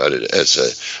think about it as a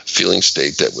feeling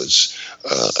state that was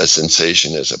a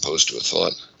sensation as opposed to a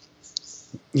thought.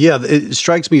 Yeah, it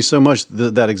strikes me so much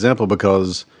that example,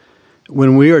 because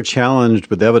when we are challenged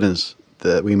with evidence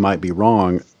that we might be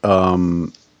wrong,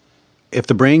 if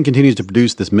the brain continues to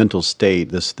produce this mental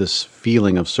state, this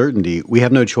feeling of certainty, we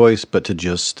have no choice but to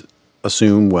just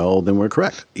assume, well, then we're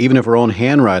correct, even if our own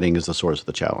handwriting is the source of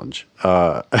the challenge.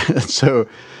 So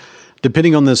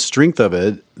depending on the strength of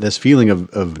it, this feeling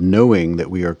of knowing that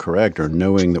we are correct or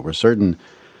knowing that we're certain,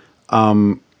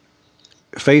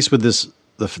 faced with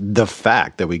the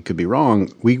fact that we could be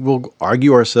wrong, we will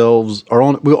argue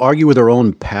we'll argue with our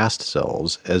own past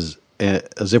selves as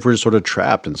if we're sort of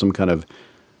trapped in some kind of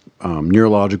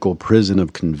neurological prison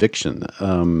of conviction.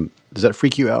 Does that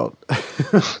freak you out?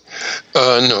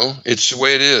 No, it's the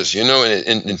way it is,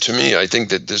 and to me, I think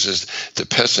that this is the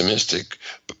pessimistic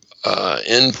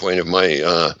end point of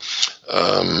my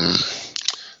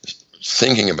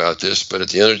thinking about this. But on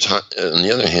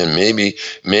the other hand, maybe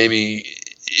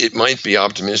it might be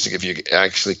optimistic if you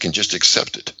actually can just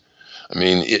accept it. I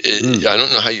mean, I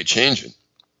don't know how you change it.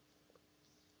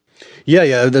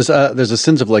 Yeah. There's a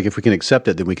sense of like, if we can accept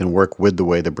it, then we can work with the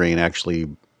way the brain actually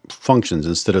functions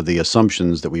instead of the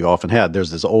assumptions that we've often had.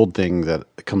 There's this old thing that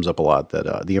comes up a lot,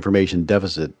 that the information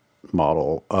deficit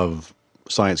model of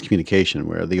science communication,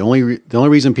 where the only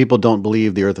reason people don't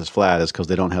believe the Earth is flat is because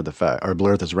they don't have the fact, or the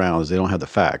Earth is round is they don't have the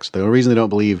facts. The only reason they don't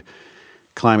believe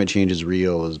climate change is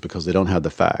real is because they don't have the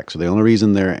facts. Or the only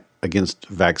reason they're against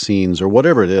vaccines or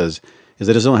whatever it is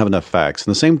they just don't have enough facts.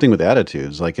 And the same thing with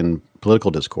attitudes, like in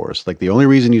political discourse. Like the only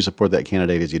reason you support that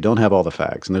candidate is you don't have all the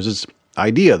facts. And there's this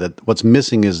idea that what's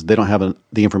missing is they don't have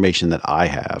the information that I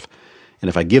have. And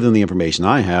if I give them the information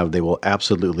I have, they will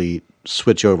absolutely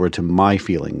switch over to my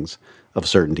feelings of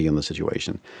certainty in the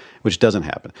situation, which doesn't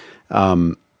happen.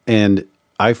 And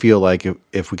I feel like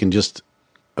if we can just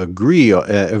agree,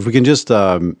 if we can just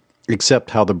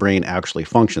accept how the brain actually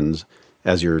functions,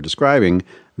 as you're describing,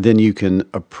 then you can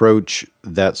approach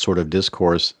that sort of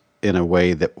discourse in a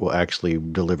way that will actually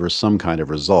deliver some kind of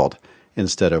result,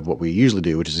 instead of what we usually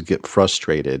do, which is get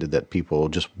frustrated that people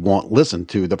just won't listen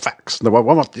to the facts. They won't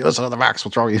listen to the facts.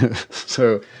 What's wrong with you?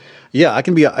 So, yeah, I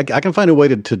can find a way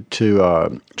to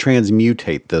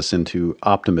transmutate this into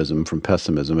optimism from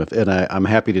pessimism. I'm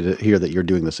happy to hear that you're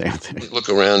doing the same thing. Look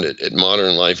around at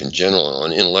modern life in general,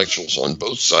 on intellectuals on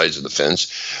both sides of the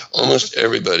fence. Almost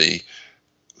everybody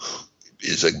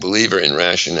is a believer in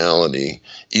rationality,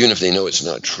 even if they know it's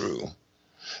not true,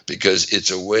 because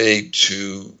it's a way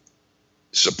to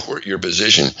support your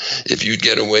position. If you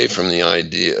get away from the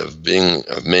idea of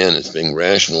man as being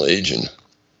rational agent,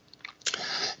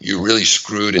 you're really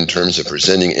screwed in terms of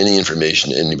presenting any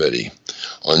information to anybody.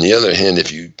 On the other hand,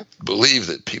 if you believe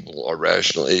that people are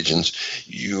rational agents,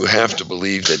 you have to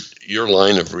believe that your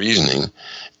line of reasoning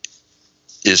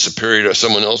is superior to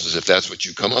someone else's if that's what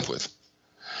you come up with.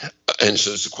 And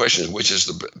so the question is, which is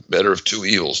the better of two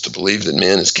evils? To believe that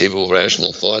man is capable of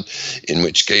rational thought, in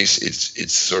which case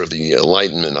it's sort of the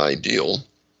Enlightenment ideal,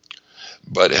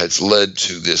 but it has led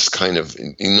to this kind of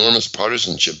enormous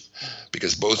partisanship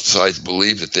because both sides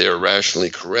believe that they are rationally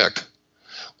correct.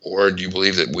 Or do you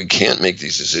believe that we can't make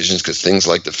these decisions because things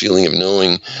like the feeling of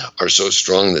knowing are so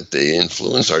strong that they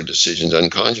influence our decisions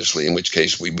unconsciously, in which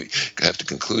case we have to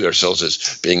conclude ourselves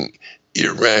as being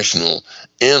irrational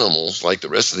animals like the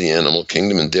rest of the animal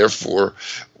kingdom, and therefore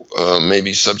may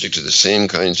be subject to the same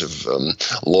kinds of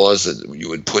laws that you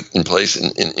would put in place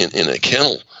in a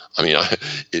kennel. I mean,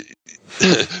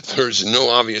 there's no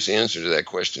obvious answer to that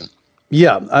question.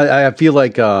 Yeah, I feel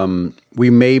like we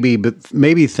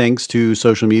maybe thanks to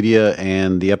social media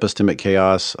and the epistemic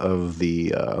chaos of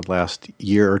the last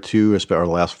year or two, or the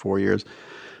last 4 years,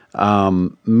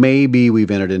 maybe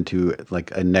we've entered into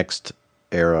like a next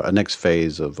era, a next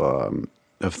phase of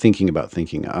thinking about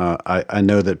thinking. I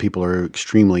know that people are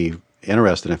extremely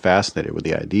interested and fascinated with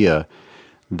the idea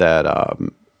that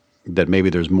that maybe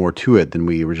there's more to it than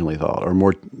we originally thought, or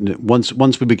more once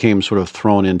we became sort of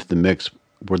thrown into the mix,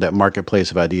 where that marketplace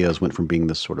of ideas went from being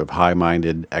this sort of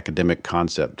high-minded academic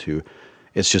concept to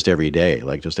it's just every day,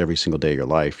 like just every single day of your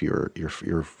life, you're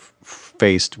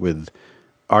faced with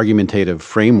argumentative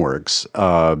frameworks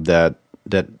that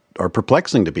are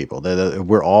perplexing to people.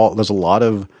 There's a lot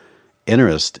of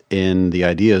interest in the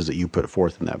ideas that you put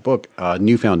forth in that book,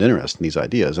 newfound interest in these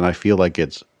ideas, and I feel like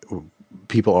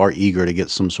people are eager to get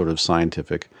some sort of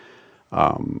scientific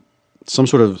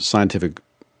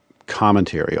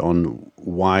commentary on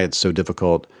why it's so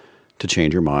difficult to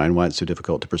change your mind, why it's so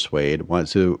difficult to persuade,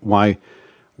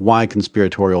 why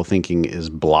conspiratorial thinking is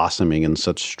blossoming in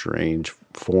such strange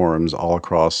forms all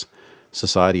across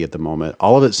society at the moment.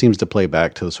 All of it seems to play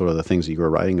back to sort of the things that you were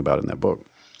writing about in that book.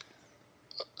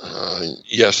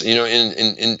 Yes,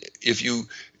 and if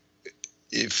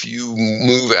you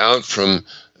move out from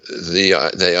the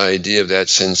idea of that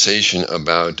sensation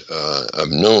about of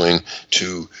knowing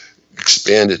to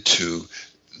expand it to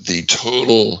the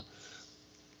total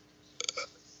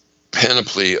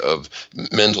panoply of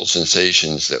mental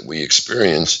sensations that we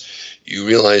experience, you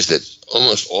realize that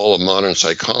almost all of modern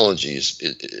psychology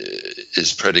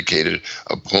is predicated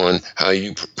upon how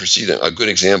you perceive them. A good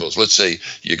example is, let's say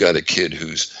you got a kid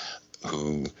who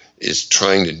is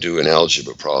trying to do an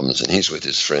algebra problems, and he's with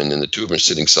his friend, and the two of them are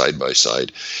sitting side by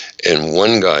side, and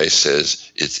one guy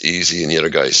says it's easy, and the other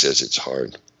guy says it's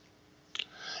hard.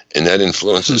 And that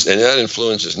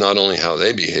influences not only how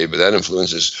they behave, but that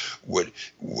influences what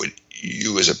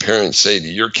you as a parent say to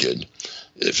your kid.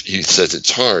 If he says it's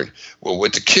hard, well,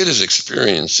 what the kid is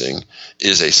experiencing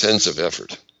is a sense of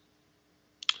effort.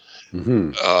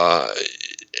 Mm-hmm.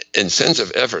 And sense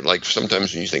of effort, like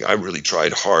sometimes when you think, I really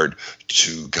tried hard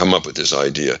to come up with this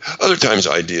idea. Other times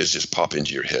ideas just pop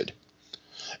into your head.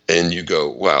 And you go,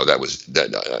 wow,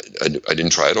 I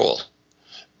didn't try at all.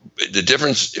 The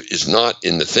difference is not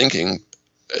in the thinking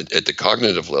at the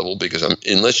cognitive level, because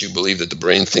unless you believe that the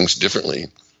brain thinks differently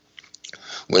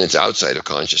when it's outside of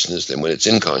consciousness than when it's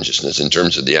in consciousness in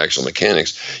terms of the actual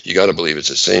mechanics, you got to believe it's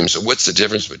the same. So what's the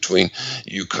difference between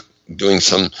you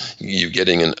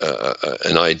getting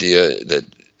an idea, that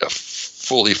a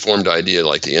fully formed idea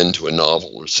like the end to a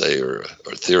novel or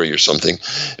theory or something,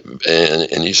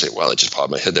 and you say, wow, it just popped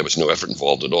in my head, there was no effort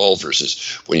involved at all,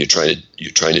 versus when you're trying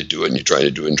to do it and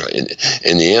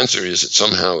and the answer is that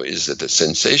somehow is that the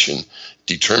sensation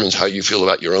determines how you feel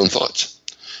about your own thoughts.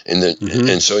 And then, mm-hmm.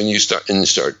 and so you start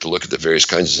to look at the various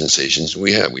kinds of sensations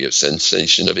we have. We have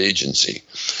sensation of agency,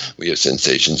 we have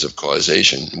sensations of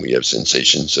causation, we have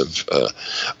sensations of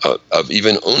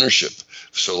even ownership.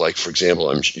 So, like, for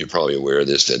example, you're probably aware of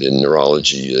this, that in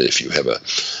neurology, if you have a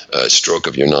stroke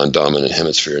of your non-dominant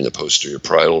hemisphere in the posterior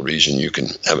parietal region, you can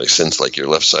have a sense like your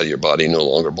left side of your body no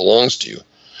longer belongs to you.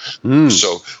 Mm.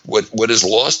 So what is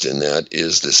lost in that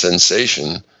is the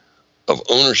sensation of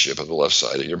ownership of the left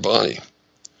side of your body.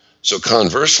 So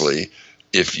conversely,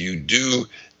 if you do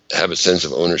have a sense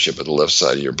of ownership of the left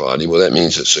side of your body, well, that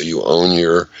means that so you own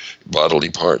your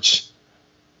bodily parts.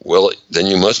 Well, then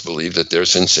you must believe that there are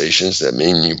sensations that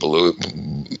mean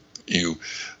you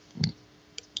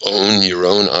own your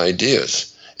own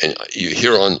ideas. And I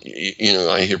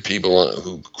hear people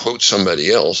who quote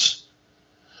somebody else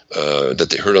that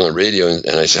they heard on the radio, and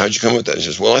I say, how'd you come with that? He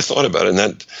says, well, I thought about it,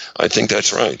 and I think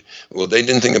that's right. Well, they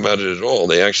didn't think about it at all.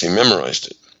 They actually memorized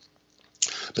it.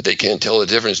 But they can't tell the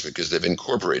difference because they've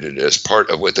incorporated it as part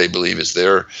of what they believe is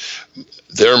their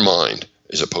mind,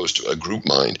 as opposed to a group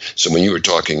mind. So when you were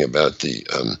talking about the,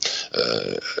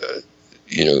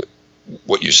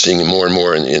 what you're seeing more and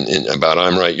more in about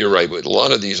I'm right, you're right, but a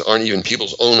lot of these aren't even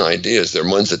people's own ideas. They're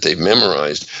ones that they've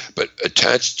memorized, but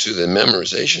attached to the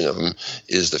memorization of them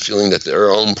is the feeling that they're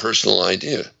their own personal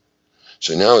idea.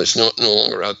 So now it's no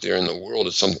longer out there in the world.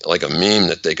 It's something like a meme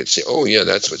that they could say, oh, yeah,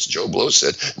 that's what Joe Blow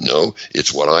said. No,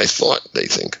 it's what I thought they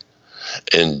think.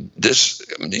 And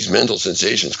these mental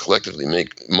sensations collectively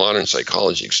make modern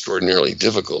psychology extraordinarily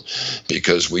difficult,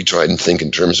 because we try and think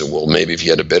in terms of, well, maybe if you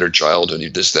had a better childhood,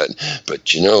 you this, that.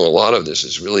 But, a lot of this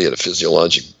is really at a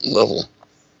physiologic level.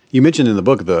 You mentioned in the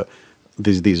book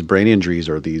these brain injuries,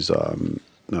 or these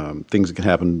things that can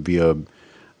happen via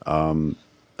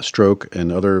stroke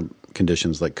and other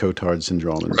conditions like Cotard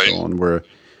syndrome and so on, where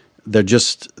they're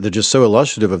just so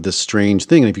illustrative of this strange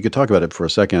thing. And if you could talk about it for a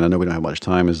second, I know we don't have much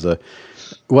time, is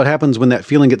what happens when that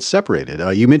feeling gets separated.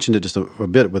 You mentioned it just a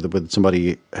bit with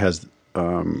somebody has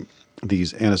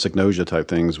these anosognosia type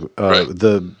things.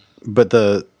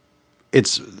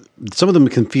 It's some of them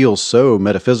can feel so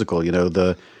metaphysical.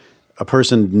 A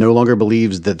person no longer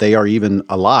believes that they are even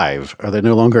alive, or they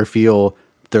no longer feel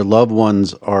their loved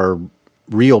ones are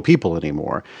real people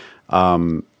anymore.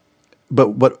 But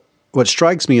what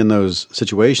strikes me in those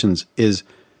situations is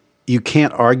you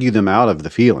can't argue them out of the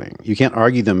feeling. You can't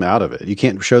argue them out of it. You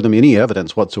can't show them any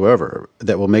evidence whatsoever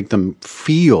that will make them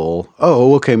feel,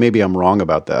 oh, okay, maybe I'm wrong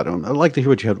about that. I'd like to hear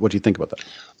what you think about that.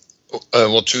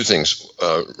 Well, two things.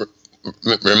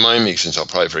 Remind me, since I'll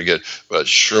probably forget, about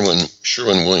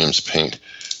Sherwin-Williams paint.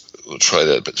 We'll try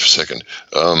that but for a second.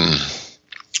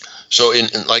 So in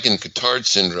Cotard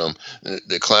syndrome,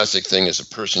 the classic thing is a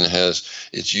person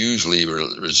it's usually a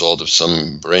result of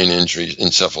some brain injury,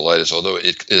 encephalitis, although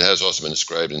it has also been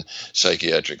described in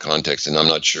psychiatric context, and I'm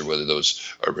not sure whether those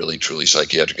are really truly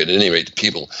psychiatric. At any rate,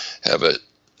 people have a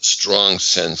strong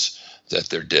sense that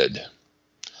they're dead.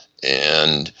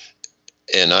 And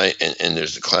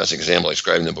there's the classic example I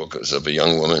described in the book of a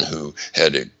young woman who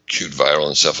had acute viral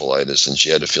encephalitis, and she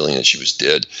had a feeling that she was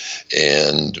dead.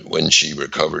 And when she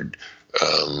recovered,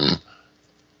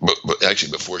 but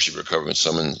actually before she recovered,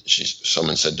 someone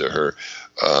said to her,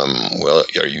 well,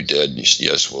 are you dead?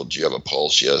 Yes. Well, do you have a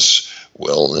pulse? Yes.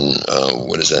 Well, then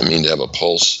what does that mean to have a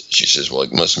pulse? She says, well,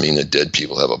 it must mean that dead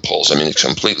people have a pulse. I mean, it's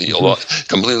completely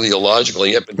illogical.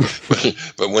 Yet,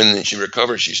 but when she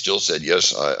recovered, she still said,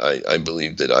 yes, I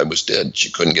believed that I was dead. She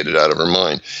couldn't get it out of her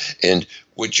mind. And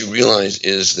what you realize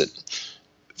is that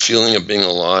feeling of being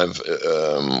alive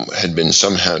had been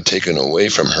somehow taken away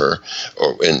from her,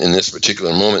 or in this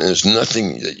particular moment, and there's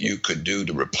nothing that you could do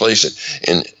to replace it.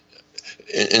 And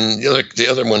the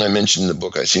other one I mentioned in the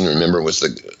book, I seem to remember, was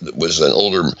an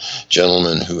older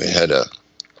gentleman who had a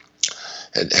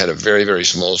very, very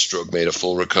small stroke, made a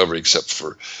full recovery except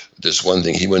for this one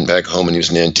thing. He went back home and he was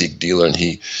an antique dealer, and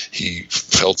he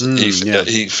felt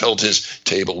his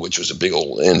table, which was a big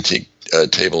old antique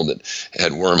table that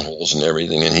had wormholes and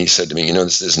everything. And he said to me,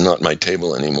 this is not my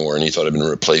table anymore. And he thought it had been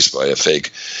replaced by a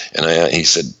fake. And I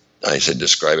said,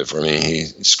 describe it for me. He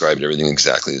described everything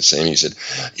exactly the same. He said,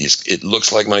 it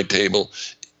looks like my table,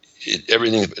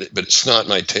 everything, but it's not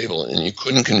my table. And you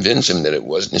couldn't convince him that it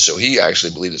wasn't. And so he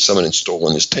actually believed that someone had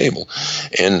stolen his table.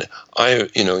 And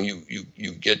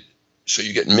you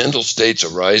get mental states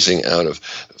arising out of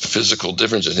physical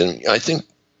differences. And I think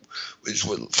is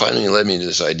what finally led me to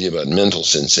this idea about mental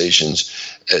sensations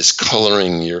as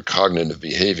coloring your cognitive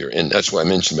behavior. And that's why I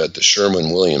mentioned about the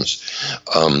Sherwin-Williams.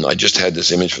 I just had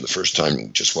this image for the first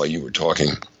time just while you were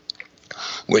talking,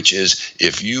 which is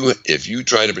if you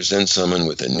try to present someone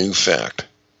with a new fact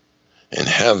and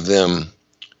have them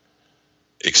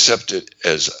accept it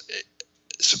as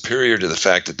superior to the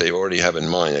fact that they already have in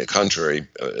mind, a contrary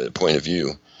point of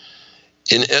view.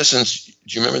 In essence, do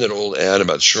you remember that old ad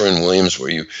about Sherwin-Williams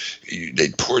where they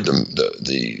poured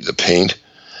the paint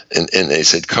and they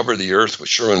said cover the earth with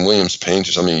Sherwin-Williams paint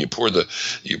or something? You pour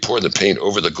the paint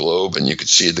over the globe and you could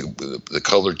see the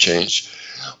color change.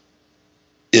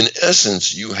 In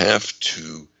essence, you have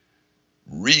to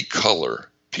recolor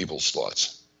people's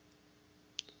thoughts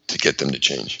to get them to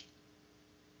change.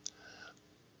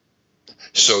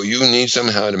 So you need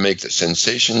somehow to make the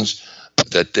sensations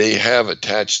that they have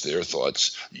attached to their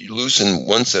thoughts. You loosen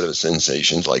one set of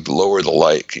sensations, like lower the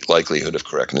likelihood of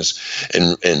correctness,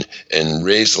 and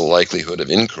raise the likelihood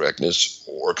of incorrectness,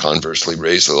 or conversely,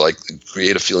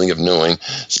 create a feeling of knowing,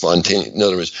 spontaneous. In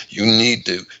other words, you need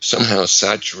to somehow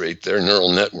saturate their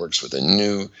neural networks with a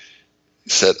new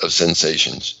set of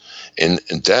sensations, and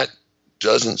that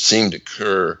doesn't seem to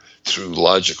occur through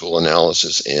logical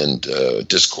analysis and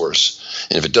discourse.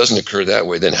 And if it doesn't occur that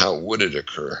way, then how would it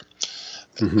occur?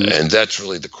 Mm-hmm. And that's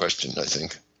really the question, I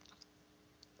think.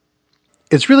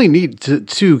 It's really neat,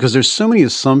 too, because there's so many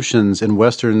assumptions in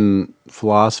Western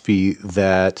philosophy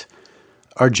that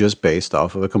are just based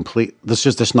off of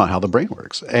that's not how the brain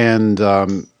works. And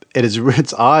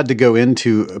it's odd to go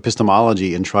into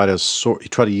epistemology and try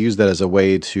to use that as a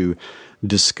way to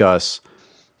discuss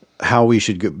how we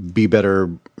should be better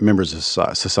members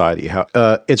of society.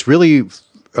 It's really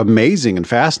amazing and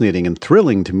fascinating and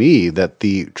thrilling to me that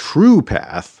the true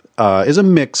path is a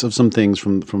mix of some things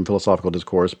from philosophical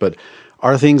discourse, but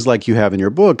are things like you have in your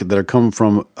book that are come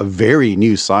from a very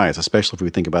new science, especially if we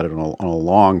think about it on a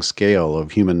long scale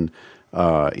of human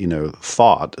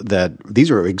thought, that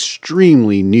these are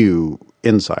extremely new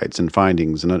insights and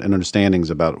findings and understandings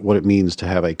about what it means to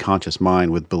have a conscious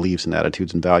mind with beliefs and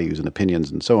attitudes and values and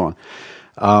opinions and so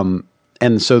on.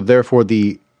 And so therefore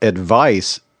the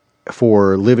advice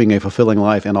for living a fulfilling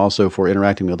life and also for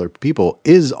interacting with other people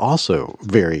is also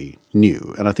very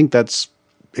new. And I think that's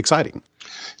exciting.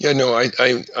 Yeah, no,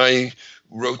 I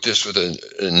wrote this with an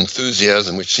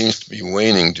enthusiasm which seems to be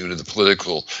waning due to the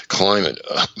political climate.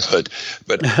 But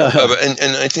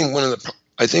I think one of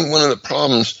the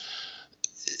problems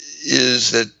is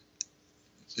that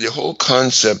the whole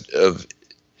concept of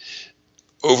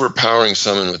overpowering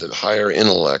someone with a higher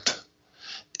intellect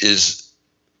is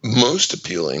most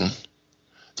appealing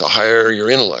the higher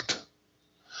your intellect,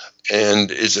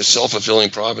 and is a self-fulfilling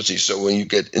prophecy. So when you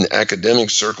get in academic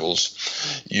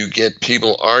circles, you get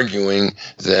people arguing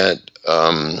that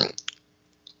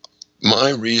my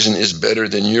reason is better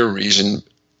than your reason,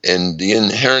 and the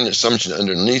inherent assumption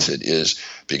underneath it is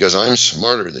because I'm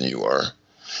smarter than you are,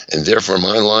 and therefore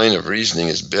my line of reasoning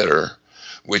is better,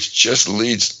 which just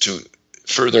leads to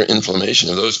further inflammation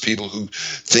of those people who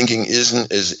thinking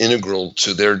isn't as integral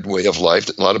to their way of life.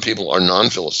 A lot of people are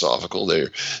non-philosophical. They're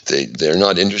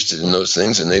not interested in those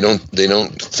things, and they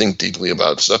don't think deeply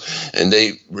about stuff, and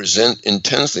they resent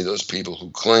intensely those people who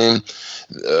claim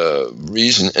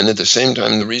reason, and at the same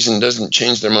time the reason doesn't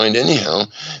change their mind anyhow.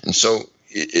 And so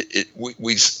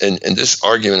this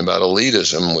argument about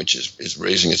elitism, which is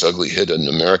raising its ugly head in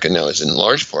America now, is in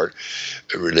large part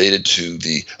related to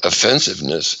the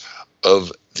offensiveness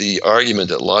of the argument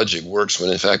that logic works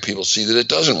when in fact people see that it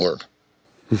doesn't work.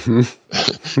 And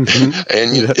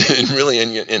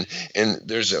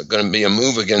there's going to be a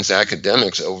move against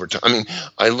academics over time. I mean,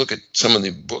 I look at some of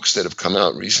the books that have come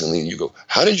out recently, and you go,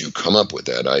 "How did you come up with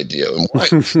that idea? And why?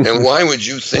 And why would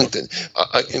you think that?"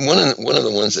 One of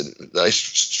the ones that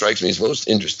strikes me as most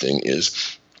interesting is,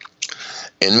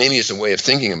 and maybe it's a way of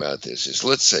thinking about this, is,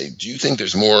 let's say, do you think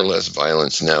there's more or less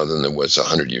violence now than there was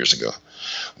 100 years ago?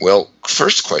 Well,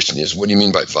 first question is, what do you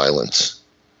mean by violence?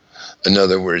 In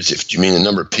other words, if you mean the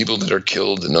number of people that are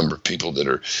killed, the number of people that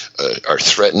are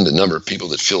threatened, the number of people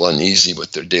that feel uneasy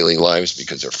with their daily lives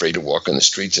because they're afraid to walk on the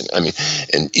streets,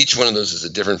 and each one of those is a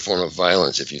different form of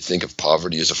violence. If you think of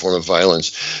poverty as a form of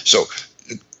violence, so,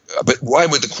 but why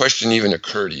would the question even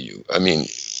occur to you? I mean,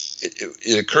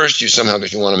 it occurs to you somehow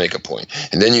because you want to make a point,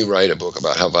 and then you write a book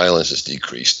about how violence has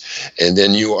decreased, and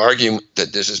then you argue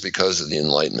that this is because of the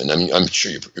Enlightenment. I mean, I'm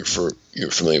sure you're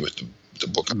familiar with the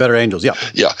book Better Angels. Yeah.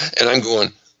 And I'm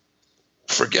going,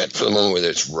 forget for the moment whether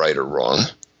it's right or wrong.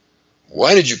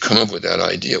 Why did you come up with that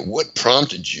idea? What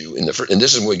prompted you in the first, and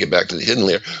this is when we get back to the hidden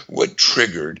layer, what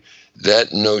triggered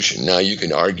that notion? Now you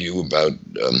can argue about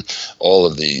all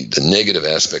of the negative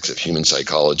aspects of human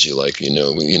psychology, like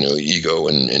ego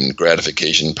and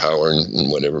gratification, power,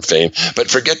 and whatever, fame. But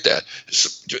forget that.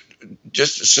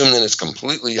 Just assume that it's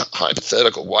completely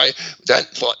hypothetical. Why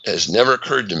that thought has never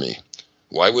occurred to me?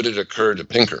 Why would it occur to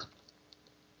Pinker?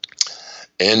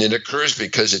 And it occurs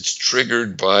because it's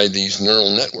triggered by these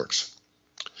neural networks,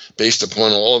 based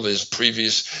upon all of his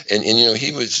previous, and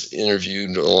he was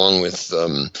interviewed along with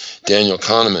Daniel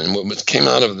Kahneman. And what came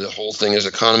out of the whole thing is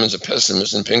that Kahneman's a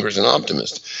pessimist and Pinker's an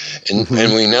optimist. And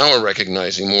we now are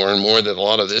recognizing more and more that a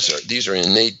lot of these are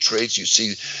innate traits. You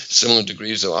see similar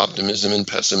degrees of optimism and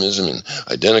pessimism, and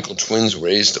identical twins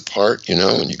raised apart,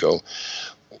 and you go,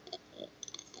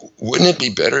 wouldn't it be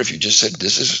better if you just said,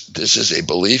 this is a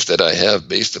belief that I have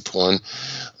based upon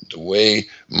the way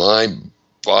my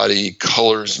body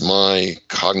colors my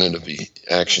cognitive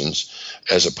actions,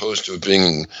 as opposed to it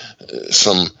being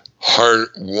some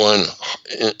hard-won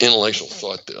intellectual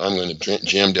thought that I'm going to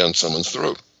jam down someone's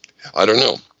throat? I don't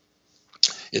know.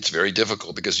 It's very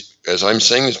difficult because, as I'm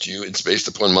saying this to you, it's based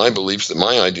upon my beliefs that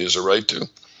my ideas are right too.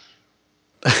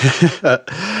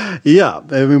 Yeah,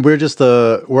 I mean,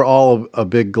 we're all a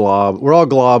big glob. We're all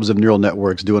globs of neural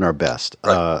networks doing our best.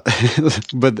 Right.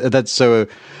 But that's so,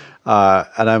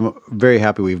 and I'm very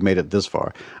happy we've made it this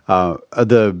far.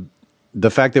 The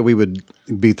fact that we would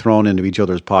be thrown into each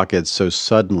other's pockets so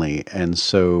suddenly and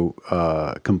so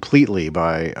completely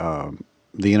by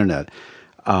the internet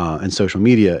and social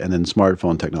media, and then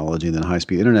smartphone technology, and then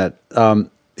high-speed internet.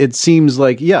 It seems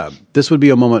like, this would be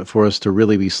a moment for us to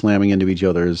really be slamming into each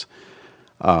other's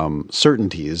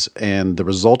certainties, and the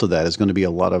result of that is going to be a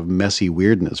lot of messy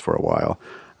weirdness for a while.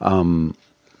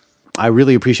 I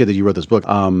really appreciate that you wrote this book,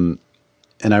 and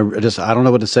I don't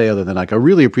know what to say other than, I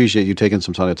really appreciate you taking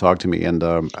some time to talk to me, and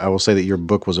I will say that your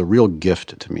book was a real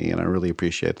gift to me, and I really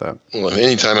appreciate that. Well,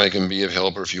 anytime I can be of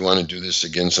help, or if you want to do this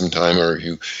again sometime, or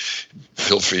you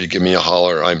feel free to give me a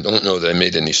holler. I don't know that I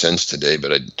made any sense today,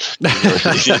 but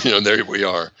there we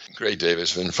are. Great, Dave.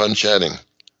 It's been fun chatting.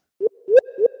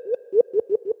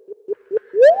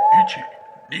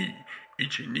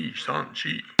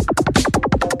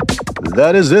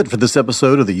 That is it for this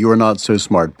episode of the You Are Not So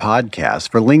Smart podcast.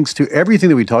 For links to everything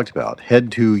that we talked about,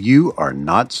 head to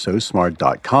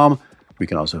youarenotsosmart.com. We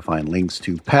can also find links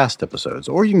to past episodes,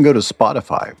 or you can go to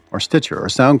Spotify or Stitcher or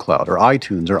SoundCloud or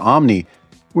iTunes or Omni,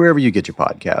 wherever you get your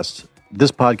podcasts.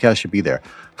 This podcast should be there.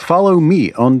 Follow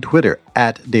me on Twitter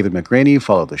at David McRaney.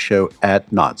 Follow the show at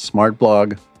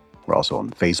NotSmartBlog. We're also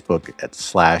on Facebook at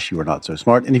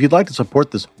 /YouAreNotSoSmart. And if you'd like to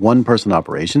support this one-person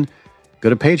operation, go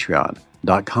to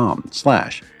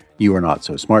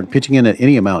patreon.com/YouAreNotSoSmart. Pitching in at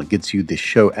any amount gets you the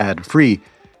show ad-free,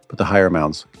 but the higher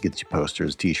amounts gets you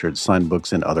posters, t-shirts, signed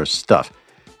books, and other stuff.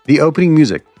 The opening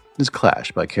music is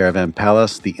Clash by Caravan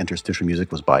Palace. The interstitial music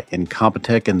was by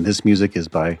Incompetech, and this music is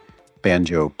by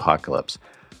Banjo Apocalypse.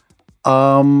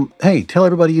 Hey, tell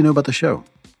everybody you know about the show.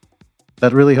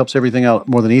 That really helps everything out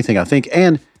more than anything, I think.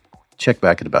 And check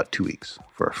back in about 2 weeks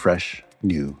for a fresh,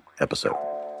 new episode.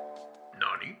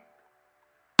 Nani?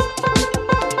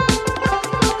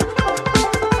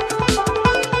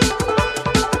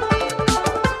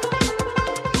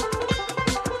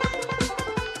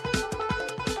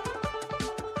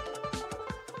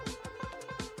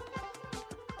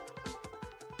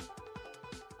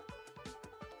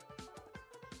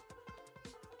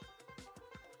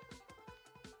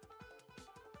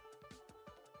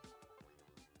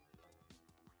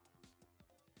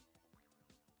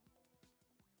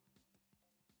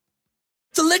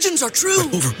 The legends are true.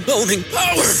 Overwhelming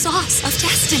power! The sauce of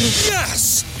destiny.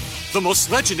 Yes! The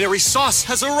most legendary sauce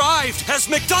has arrived as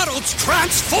McDonald's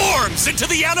transforms into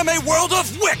the anime world of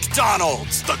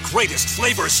WickDonald's. The greatest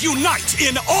flavors unite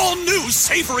in all new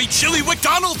savory chili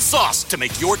McDonald's sauce to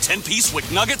make your 10-piece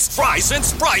Wick Nuggets, fries, and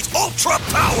Sprite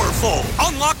ultra-powerful.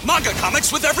 Unlock manga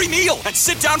comics with every meal and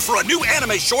sit down for a new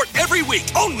anime short every week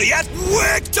only at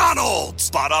WickDonald's.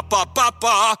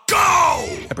 Ba-da-ba-ba-ba, go!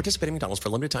 At participating McDonald's for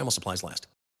a limited time while supplies last.